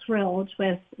so thrilled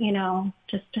with,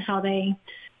 just how they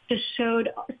just showed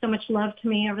so much love to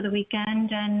me over the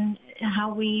weekend and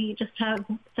how we just have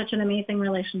such an amazing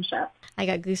relationship. I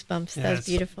got goosebumps. That was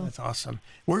beautiful. That's awesome.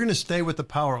 We're going to stay with the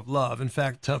power of love. In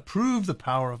fact, to prove the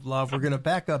power of love, we're going to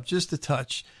back up just a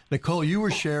touch. Nicole, you were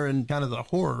sharing kind of the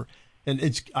horror. And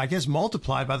it's, I guess,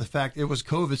 multiplied by the fact it was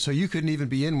COVID, so you couldn't even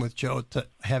be in with Joe to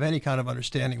have any kind of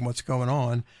understanding of what's going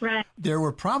on. Right. There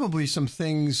were probably some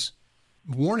things,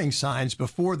 warning signs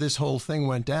before this whole thing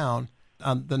went down.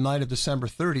 on the night of December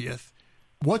 30th.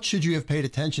 What should you have paid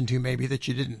attention to maybe that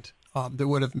you didn't, that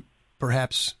would have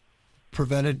perhaps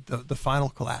prevented the final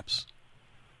collapse?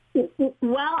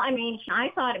 Well, I mean, I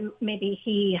thought maybe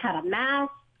he had a mass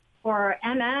or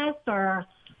MS or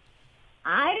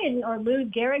or Lou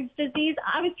Gehrig's disease.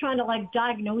 I was trying to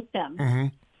diagnose him. Mm-hmm.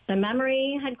 The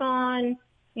memory had gone,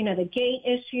 the gait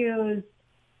issues,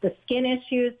 the skin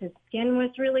issues. His skin was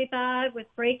really bad with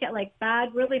really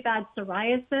bad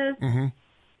psoriasis. Mm-hmm.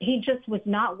 He just was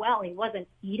not well. He wasn't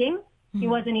eating. Mm-hmm. He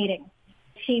wasn't eating.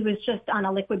 He was just on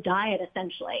a liquid diet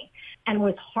essentially and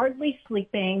was hardly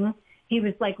sleeping. He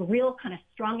was real kind of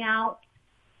strung out,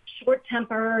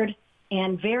 short-tempered,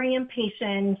 and very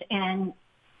impatient and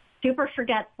super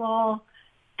forgetful.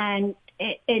 And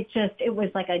it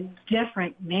was like a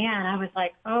different man. I was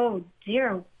like, oh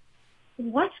dear,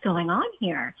 what's going on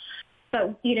here?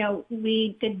 But,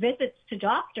 we did visits to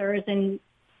doctors and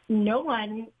no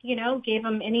one, gave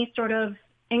him any sort of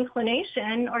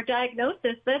inclination or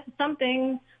diagnosis that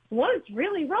something was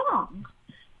really wrong.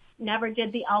 Never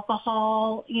did the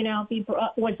alcohol,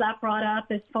 was that brought up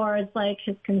as far as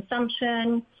his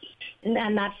consumption.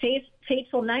 And that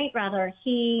fateful night, rather,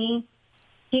 he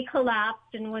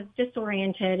collapsed and was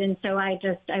disoriented. And so I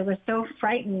was so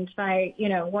frightened by,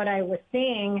 what I was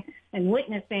seeing and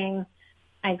witnessing.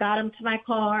 I got him to my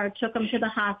car, took him to the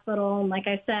hospital. And like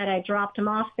I said, I dropped him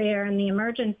off there in the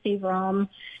emergency room.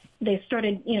 They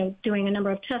started, doing a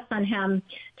number of tests on him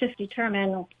to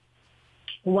determine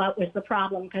what was the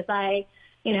problem. Because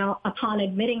upon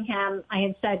admitting him, I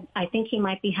had said, I think he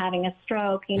might be having a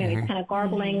stroke. He's kind of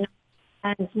garbling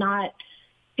and not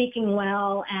speaking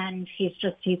well, and he's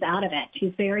out of it.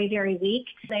 He's very, very weak.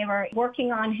 They were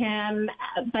working on him,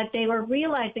 but they were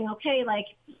realizing,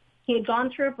 he had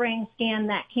gone through a brain scan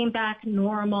that came back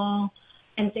normal,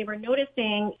 and they were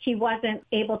noticing he wasn't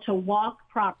able to walk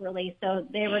properly, so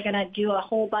they were going to do a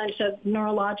whole bunch of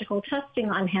neurological testing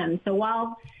on him. So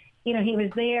while he was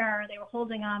there, they were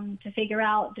holding him to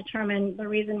determine the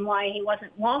reason why he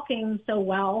wasn't walking so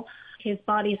well. His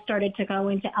body started to go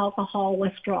into alcohol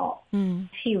withdrawal. Mm.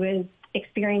 He was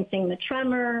experiencing the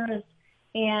tremors,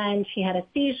 and he had a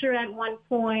seizure at one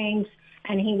point,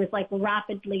 and he was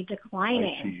rapidly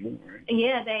declining. ICU, right?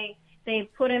 Yeah, they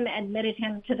admitted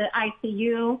him to the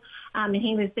ICU, and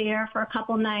he was there for a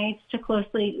couple nights to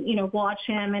closely, watch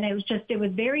him. And it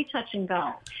was very touch and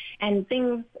go, and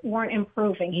things weren't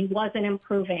improving. He wasn't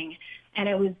improving, and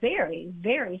it was very,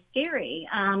 very scary.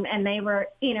 And they were,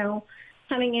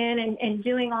 coming in and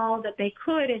doing all that they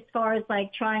could as far as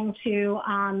trying to,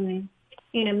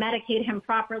 medicate him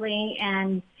properly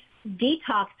and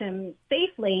detox him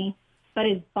safely, but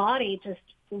his body just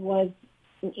was,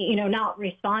 not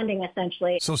responding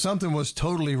essentially. So something was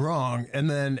totally wrong. And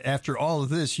then after all of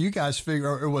this, you guys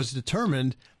it was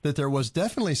determined that there was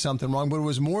definitely something wrong, but it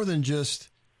was more than just,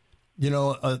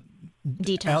 a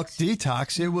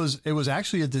detox. It was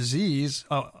actually a disease.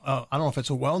 I don't know if it's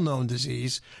a well-known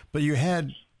disease, but you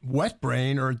had wet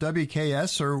brain or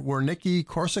WKS or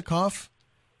Wernicke-Korsakoff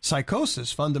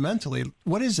psychosis fundamentally.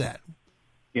 What is that?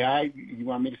 Yeah, you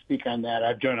want me to speak on that?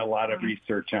 I've done a lot of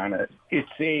research on it. It's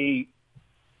a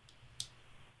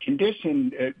condition,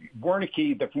 the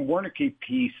Wernicke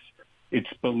piece,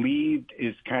 it's believed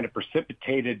is kind of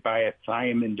precipitated by a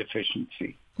thiamine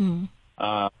deficiency. Mm.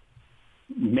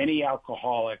 Many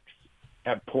alcoholics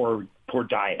have poor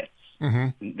diets.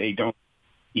 Mm-hmm. They don't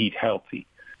eat healthy.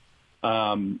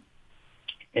 And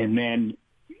then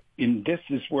this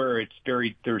is where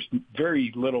there's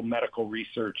very little medical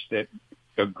research that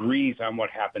agrees on what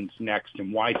happens next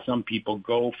and why some people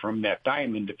go from that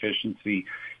thiamine deficiency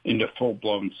into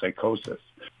full-blown psychosis.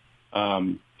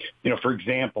 For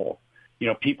example,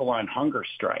 people on hunger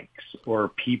strikes or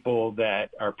people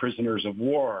that are prisoners of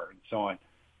war and so on,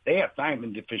 they have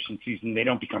thiamine deficiencies and they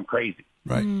don't become crazy.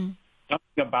 Right. Mm.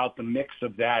 Something about the mix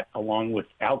of that along with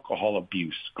alcohol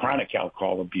abuse, chronic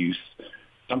alcohol abuse,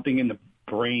 something in the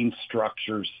brain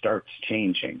structure starts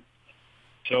changing.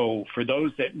 So for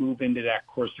those that move into that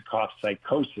Korsakoff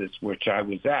psychosis, which I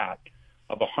was at,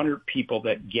 of 100 people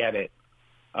that get it,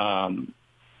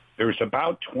 there's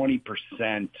about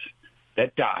 20%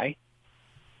 that die.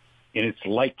 And it's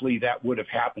likely that would have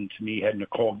happened to me had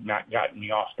Nicole not gotten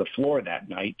me off the floor that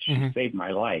night. She saved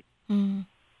my life. Mm.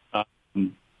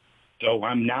 So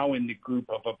I'm now in the group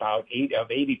of about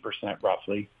 80%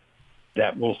 roughly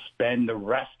that will spend the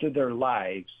rest of their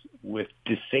lives with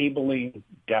disabling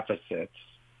deficits,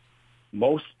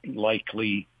 most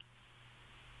likely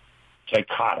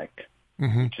psychotic,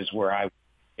 which is where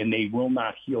and they will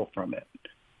not heal from it.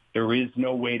 There is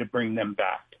no way to bring them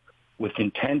back. With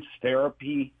intense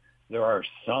therapy, There are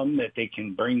some that they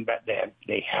can bring back.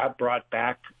 They have brought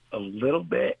back a little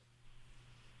bit,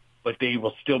 but they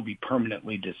will still be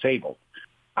permanently disabled.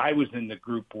 I was in the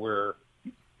group where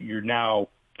you're now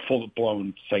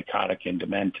full-blown psychotic and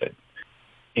demented.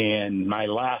 And my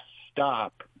last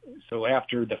stop, so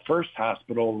after the first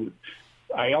hospital,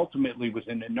 I ultimately was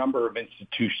in a number of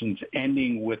institutions,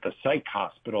 ending with a psych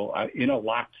hospital in a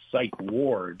locked psych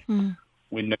ward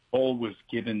when Nicole was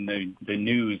given the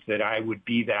news that I would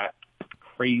be that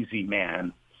crazy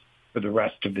man for the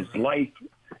rest of his life.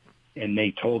 And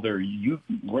they told her,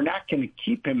 we're not going to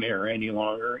keep him there any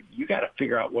longer. You got to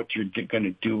figure out what you're going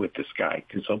to do with this guy,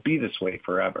 because he'll be this way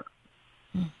forever.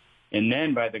 And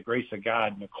then by the grace of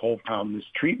God, Nicole found this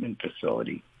treatment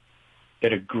facility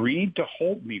that agreed to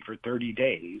hold me for 30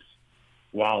 days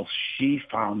while she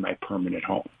found my permanent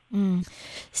home.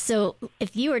 So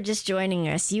if you are just joining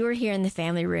us, you are here in the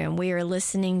family room. We are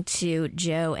listening to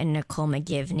Joe and Nicole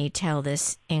McGivney tell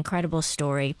this incredible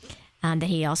story that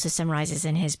he also summarizes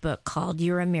in his book called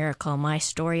You're a Miracle, My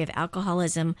Story of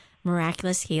Alcoholism,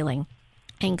 Miraculous Healing,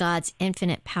 and God's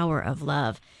Infinite Power of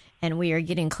Love. And we are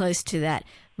getting close to that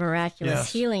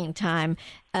miraculous healing time.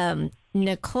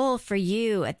 Nicole, for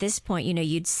you at this point,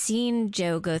 you'd seen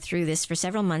Joe go through this for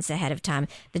several months ahead of time.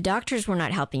 The doctors were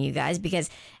not helping you guys because,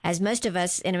 as most of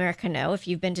us in America know, if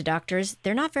you've been to doctors,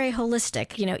 they're not very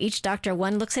holistic. Each doctor,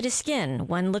 one looks at his skin,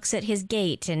 one looks at his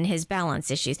gait and his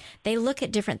balance issues. They look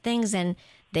at different things, and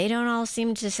they don't all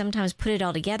seem to sometimes put it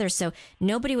all together. So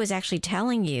nobody was actually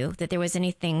telling you that there was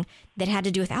anything that had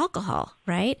to do with alcohol,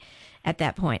 right? At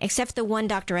that point, except the one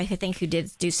doctor, I think, who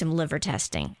did do some liver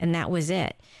testing, and that was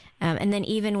it. And then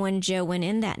even when Joe went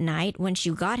in that night, once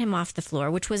you got him off the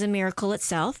floor, which was a miracle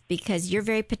itself, because you're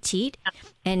very petite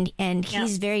and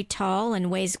he's very tall and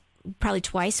weighs probably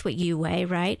twice what you weigh,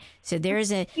 right? So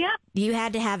you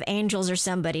had to have angels or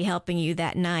somebody helping you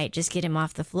that night, just get him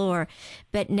off the floor.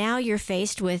 But now you're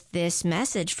faced with this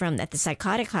message from the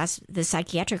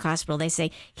psychiatric hospital. They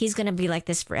say he's going to be like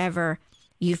this forever.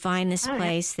 You find this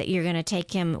place that you're going to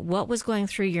take him. What was going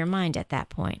through your mind at that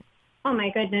point? Oh,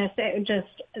 my goodness.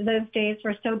 Those days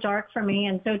were so dark for me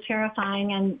and so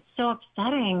terrifying and so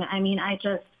upsetting. I mean, I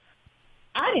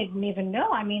didn't even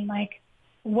know. I mean,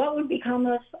 what would become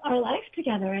of our life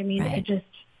together? I mean,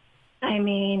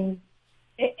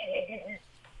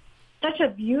 such a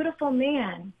beautiful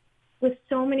man with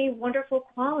so many wonderful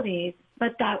qualities,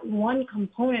 but that one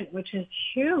component, which is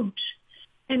huge,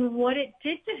 and what it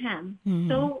did to him,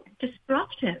 so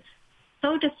destructive,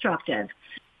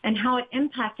 and how it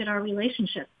impacted our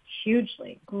relationship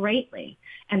hugely, greatly,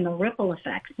 and the ripple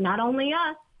effects, not only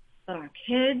us, but our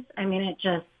kids. I mean,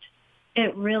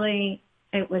 it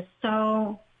was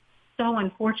so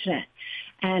unfortunate.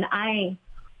 And I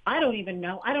don't even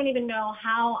know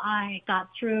how I got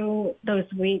through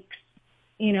those weeks,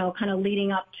 kind of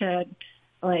leading up to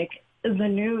the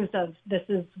news of this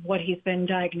is what he's been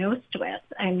diagnosed with.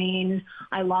 I mean,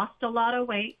 I lost a lot of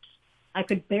weight. I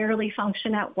could barely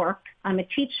function at work. I'm a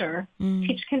teacher,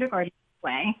 teach kindergarten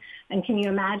way. And can you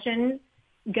imagine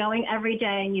going every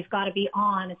day and you've got to be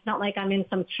on? It's not like I'm in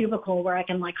some cubicle where I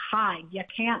can hide. You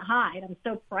can't hide. I'm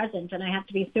so present and I have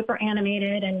to be super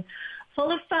animated and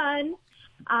full of fun.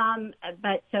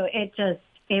 But so it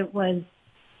was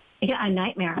a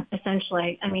nightmare,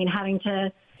 essentially. I mean, having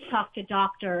to talk to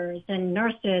doctors and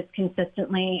nurses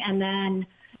consistently and then,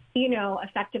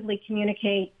 effectively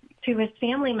communicate to his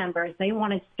family members. They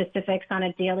wanted specifics on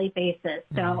a daily basis.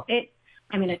 So it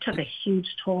took a huge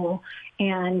toll.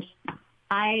 And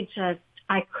I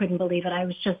couldn't believe it. I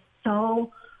was just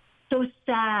so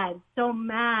sad, so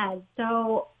mad,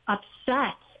 so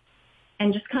upset,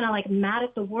 and just kind of mad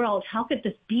at the world. How could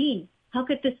this be? How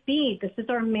could this be? This is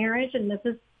our marriage, and this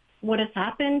is what has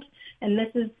happened, and this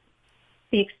is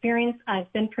the experience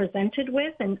I've been presented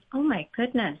with. And oh my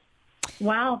goodness,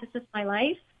 wow, this is my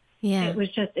life. Yeah.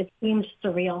 It seemed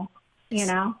surreal,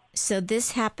 So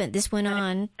this happened, this went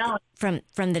on from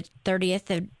the 30th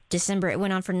of December. It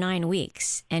went on for 9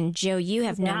 weeks. And Joe, you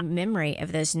have no memory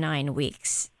of those 9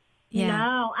 weeks. Yeah.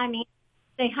 No, I mean,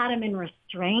 they had him in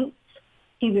restraints.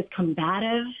 He was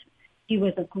combative. He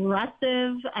was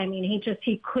aggressive. I mean, he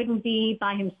couldn't be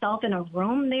by himself in a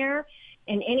room there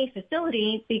in any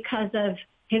facility because of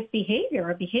his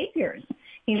behaviors.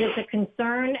 He was a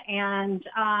concern, and,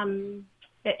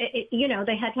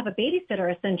 they had to have a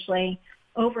babysitter essentially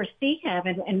oversee him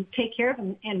and take care of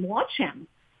him and watch him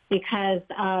because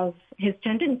of his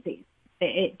tendencies.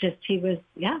 He was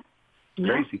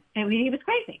crazy. He was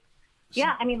crazy.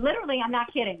 Yeah, I mean, literally, I'm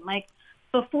not kidding.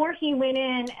 before he went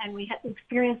in and we had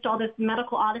experienced all this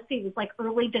medical odyssey, it was like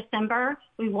early December.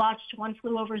 We watched One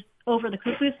Flew Over the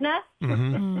Cuckoo's Nest.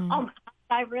 Mm-hmm. Oh,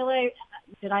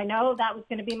 did I know that was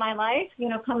going to be my life,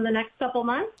 come the next couple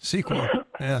months? Sequel.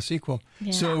 Yeah, sequel.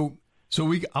 Yeah. So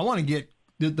I want to get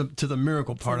to the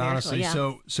miracle part, honestly.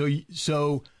 Yeah.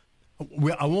 So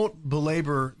I won't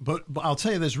belabor, but I'll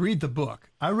tell you this, read the book.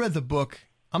 I read the book.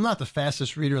 I'm not the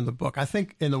fastest reader in the book, I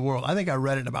think, in the world. I think I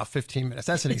read it in about 15 minutes.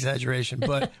 That's an exaggeration,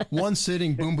 but one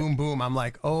sitting, boom, boom, boom. I'm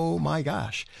like, oh my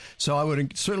gosh. So I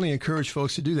would certainly encourage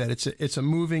folks to do that. It's a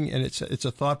moving and it's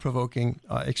a thought-provoking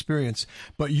experience.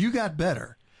 But you got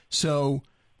better. So,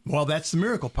 well, that's the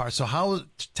miracle part. So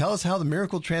tell us how the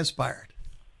miracle transpired.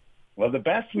 Well, the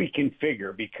best we can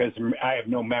figure, because I have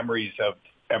no memories of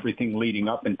everything leading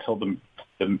up until the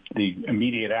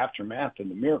immediate aftermath of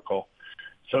the miracle.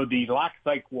 So the lock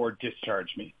psych ward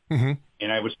discharged me, mm-hmm.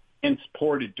 and I was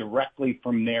transported directly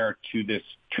from there to this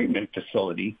treatment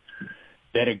facility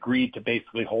that agreed to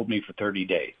basically hold me for 30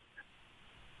 days.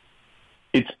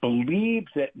 It's believed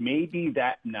that maybe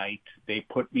that night they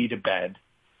put me to bed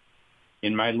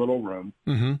in my little room.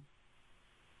 Mm-hmm.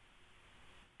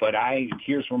 But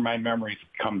here's where my memories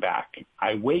come back.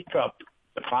 I wake up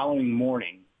the following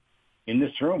morning in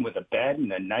this room with a bed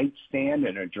and a nightstand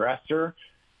and a dresser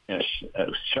and a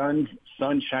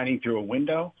sun shining through a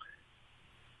window.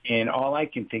 And all I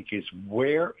can think is,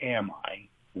 where am I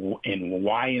and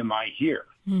why am I here?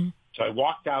 Mm. So I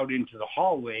walked out into the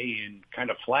hallway and kind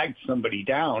of flagged somebody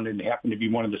down, and it happened to be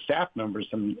one of the staff members.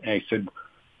 And I said,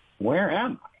 where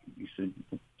am I? He said,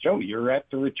 Joe, you're at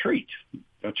the retreat.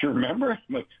 Don't you remember?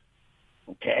 I'm like,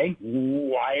 okay,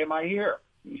 why am I here?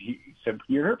 He said,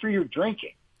 you're here for your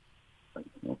drinking.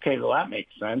 Okay, well, that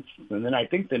makes sense. And then I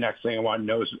think the next thing I want to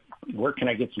know is, where can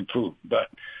I get some food? But,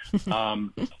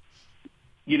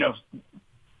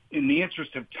 in the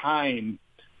interest of time,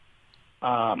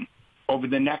 over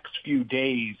the next few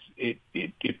days,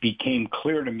 it became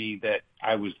clear to me that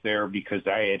I was there because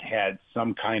I had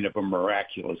some kind of a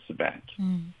miraculous event.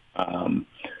 Mm.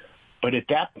 But at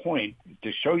that point,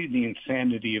 to show you the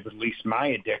insanity of at least my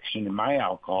addiction and my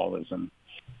alcoholism,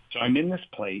 so I'm in this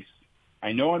place.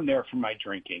 I know I'm there for my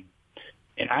drinking,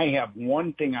 and I have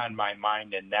one thing on my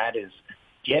mind, and that is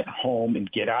get home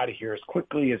and get out of here as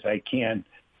quickly as I can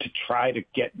to try to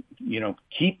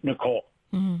keep Nicole.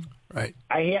 Mm. Right.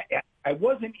 I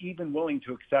wasn't even willing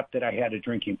to accept that I had a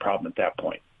drinking problem at that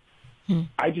point. Mm.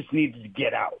 I just needed to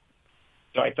get out.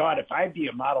 So I thought, if I be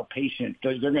a model patient,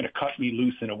 they're going to cut me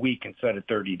loose in a week instead of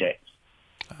 30 days.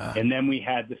 And then we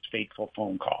had this fateful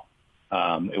phone call.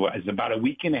 It was about a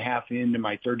week and a half into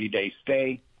my 30-day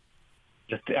stay.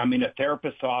 I'm in a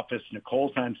therapist's office.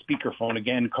 Nicole's on speakerphone.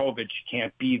 Again, COVID, she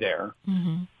can't be there.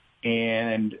 Mm-hmm.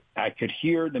 And I could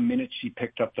hear the minute she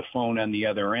picked up the phone on the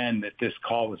other end that this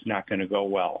call was not going to go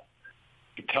well.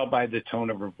 I could tell by the tone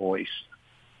of her voice.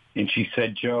 And she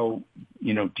said, Joe,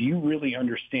 do you really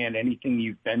understand anything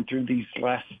you've been through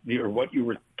or what you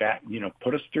were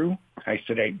put us through? I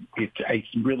said, I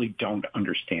really don't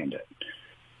understand it.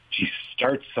 She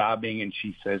starts sobbing and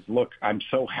she says, look, I'm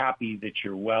so happy that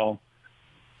you're well.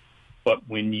 But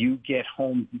when you get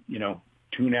home,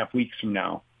 2.5 weeks from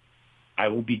now, I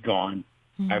will be gone.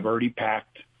 Mm-hmm. I've already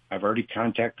packed. I've already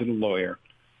contacted a lawyer.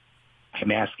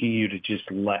 I'm asking you to just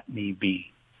let me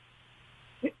be.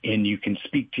 And you can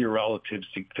speak to your relatives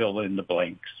to fill in the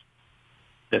blanks.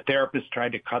 The therapist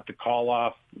tried to cut the call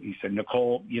off. He said,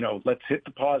 Nicole, let's hit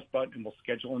the pause button and we'll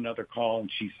schedule another call.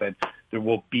 And she said, there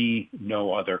will be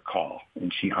no other call.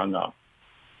 And she hung up.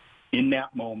 In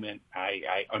that moment,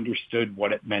 I understood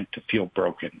what it meant to feel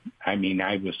broken. I mean,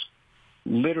 I was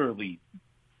literally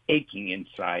aching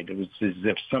inside. It was as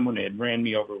if someone had ran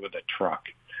me over with a truck.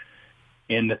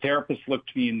 And the therapist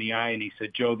looked me in the eye and he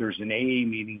said, Joe, there's an AA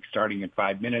meeting starting in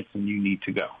 5 minutes and you need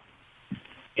to go.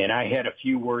 And I had a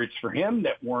few words for him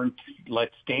that weren't,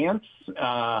 let's dance.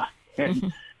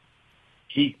 And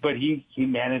he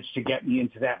managed to get me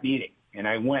into that meeting, and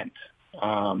I went.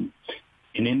 And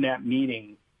in that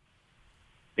meeting,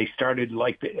 they started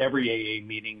like every AA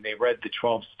meeting. They read the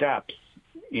 12 steps.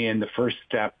 And the first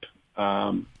step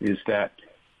is that,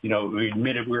 we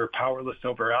admitted we were powerless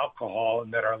over alcohol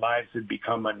and that our lives had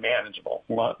become unmanageable.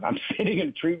 Well, I'm sitting in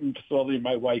a treatment facility and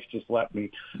my wife just left me.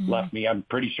 I'm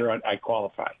pretty sure I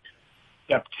qualify.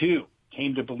 Step 2,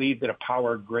 came to believe that a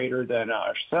power greater than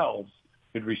ourselves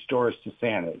could restore us to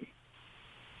sanity.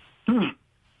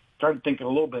 Started thinking a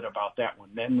little bit about that one.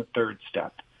 Then the third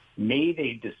step, made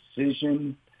a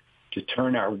decision to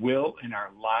turn our will and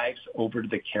our lives over to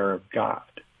the care of God.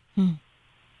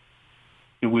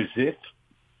 It was if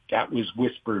that was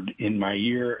whispered in my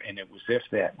ear, and it was if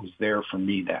that was there for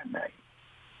me that night.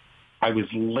 I was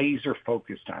laser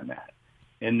focused on that.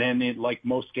 And then, like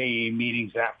most AA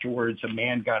meetings afterwards, a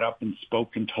man got up and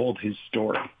spoke and told his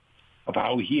story of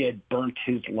how he had burnt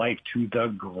his life to the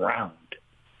ground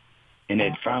and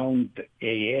had found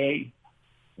AA,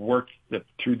 worked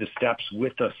through the steps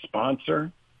with a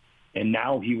sponsor, and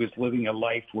now he was living a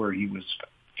life where he was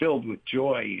filled with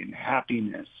joy and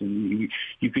happiness, and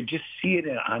you could just see it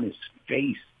on his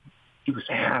face. He was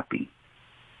happy.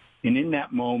 And in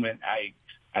that moment,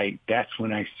 that's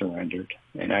when I surrendered,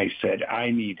 and I said,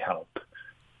 I need help.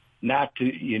 Not to,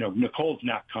 Nicole's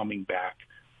not coming back,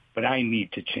 but I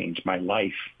need to change my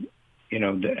life.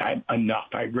 That I'm enough.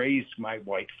 I raised my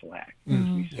white flag, as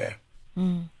we say.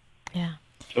 Mm. Yeah.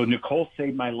 So Nicole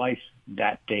saved my life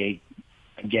that day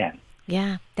again.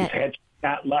 Yeah. Had she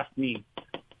not left me,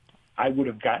 I would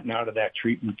have gotten out of that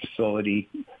treatment facility,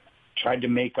 tried to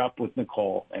make up with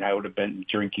Nicole, and I would have been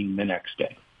drinking the next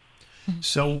day.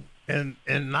 So, and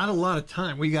not a lot of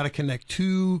time. We got to connect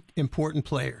two important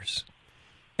players,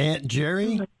 Aunt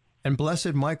Jerry and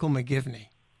Blessed Michael McGivney.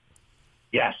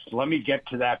 Yes, let me get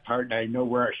to that part, and I know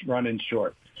we're running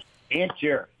short. Aunt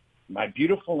Jerry, my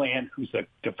beautiful aunt, who's a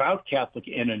devout Catholic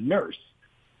and a nurse,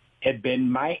 had been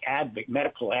my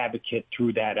medical advocate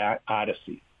through that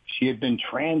odyssey. She had been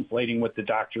translating what the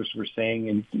doctors were saying,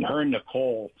 and her and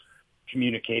Nicole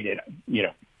communicated,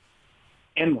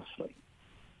 endlessly.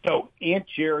 So Aunt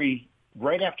Jerry,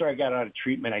 right after I got out of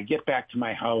treatment, I get back to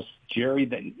my house.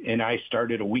 Jerry and I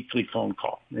started a weekly phone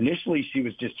call. Initially, she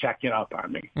was just checking up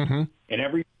on me, and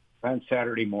every on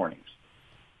Saturday mornings.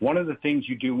 One of the things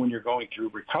you do when you're going through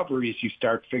recovery is you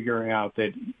start figuring out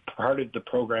that part of the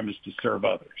program is to serve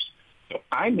others. So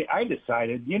I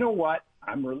decided, you know what?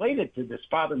 I'm related to this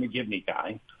Father McGivney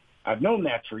guy. I've known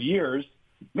that for years.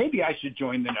 Maybe I should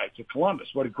join the Knights of Columbus.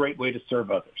 What a great way to serve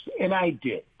others. And I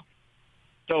did.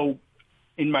 So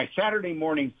in my Saturday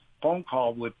morning phone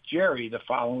call with Jerry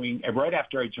right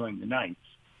after I joined the Knights,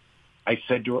 I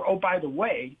said to her, oh, by the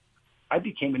way, I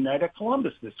became a Knight of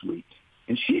Columbus this week.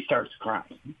 And she starts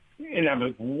crying. And I'm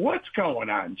like, what's going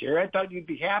on, Jerry? I thought you'd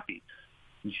be happy.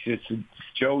 And she said,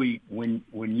 Joey, when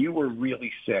you were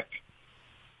really sick,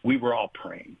 we were all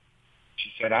praying.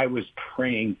 She said, I was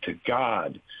praying to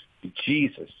God, to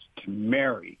Jesus, to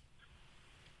Mary.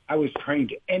 I was praying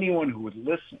to anyone who would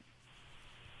listen.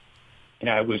 And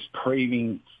I was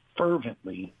praying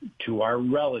fervently to our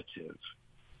relative,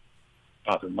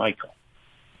 Father Michael.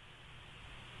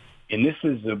 And this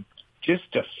is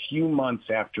just a few months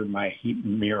after my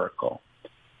miracle.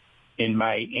 In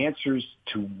my answers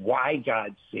to why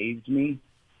God saved me,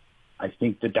 I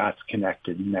think the dots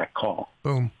connected in that call.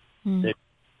 Boom. That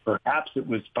perhaps it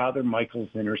was Father Michael's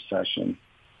intercession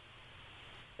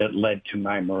that led to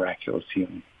my miraculous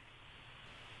healing.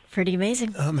 Pretty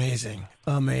amazing. Amazing.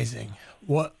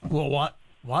 Why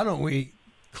don't we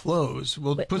close?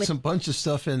 We'll put some bunch of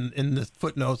stuff in the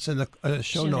footnotes and the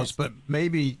show notes, but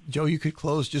maybe, Joe, you could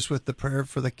close just with the prayer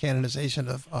for the canonization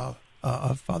of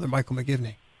Father Michael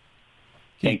McGivney.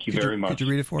 Thank you very much. Could you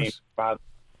read it for us? Father,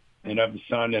 and of the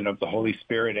Son, and of the Holy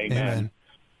Spirit. Amen.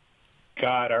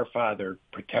 God, our Father,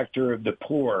 protector of the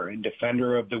poor and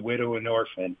defender of the widow and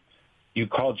orphan, you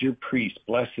called your priest,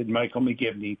 Blessed Michael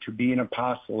McGivney, to be an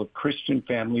apostle of Christian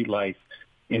family life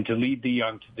and to lead the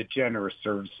young to the generous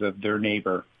service of their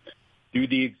neighbor. Through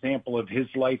the example of his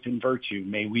life and virtue,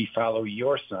 may we follow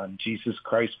your Son, Jesus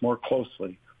Christ, more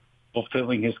closely,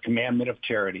 fulfilling his commandment of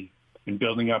charity and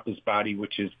building up his body,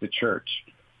 which is the church.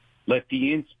 Let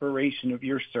the inspiration of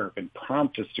your servant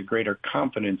prompt us to greater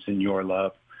confidence in your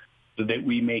love, so that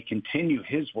we may continue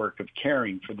his work of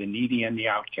caring for the needy and the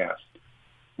outcast.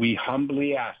 We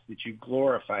humbly ask that you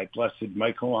glorify Blessed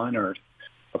Michael on earth,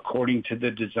 according to the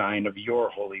design of your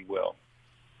holy will.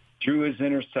 Through his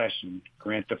intercession,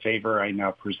 grant the favor I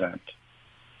now present,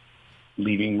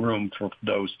 leaving room for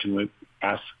those to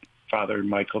ask Father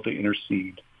Michael to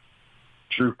intercede.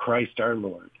 Through Christ our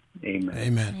Lord. Amen.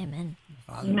 Amen.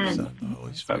 Father, Amen. Son, the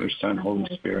Holy Spirit. Father, Son,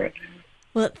 Holy Spirit.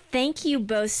 Well, thank you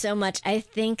both so much. I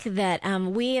think that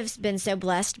we have been so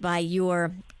blessed by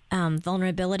your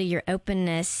vulnerability, your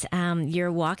openness.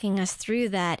 You're walking us through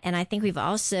that. And I think we've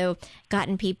also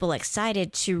gotten people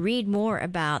excited to read more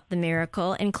about the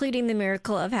miracle, including the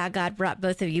miracle of how God brought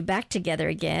both of you back together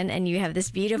again. And you have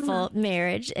this beautiful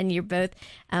marriage, and you're both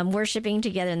worshiping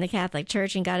together in the Catholic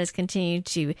Church. And God has continued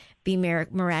to be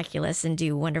miraculous and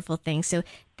do wonderful things. So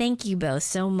thank you both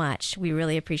so much. We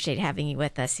really appreciate having you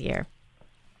with us here.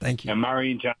 Thank you. And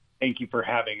Mari and John, thank you for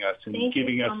having us and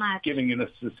giving us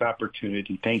this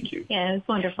opportunity. Thank you. Yeah, it was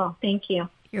wonderful. Thank you.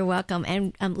 You're welcome.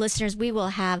 And listeners, we will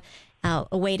have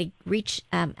a way to reach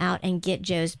out and get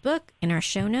Joe's book in our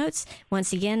show notes.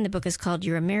 Once again, the book is called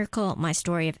You're a Miracle, My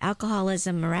Story of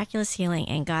Alcoholism, Miraculous Healing,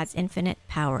 and God's Infinite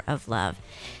Power of Love.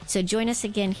 So join us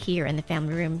again here in the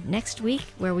Family Room next week,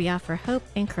 where we offer hope,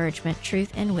 encouragement,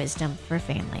 truth, and wisdom for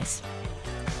families.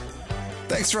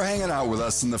 Thanks for hanging out with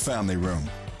us in the Family Room.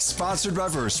 Sponsored by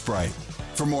VerseBrite.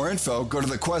 For more info, go to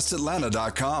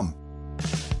thequestatlanta.com.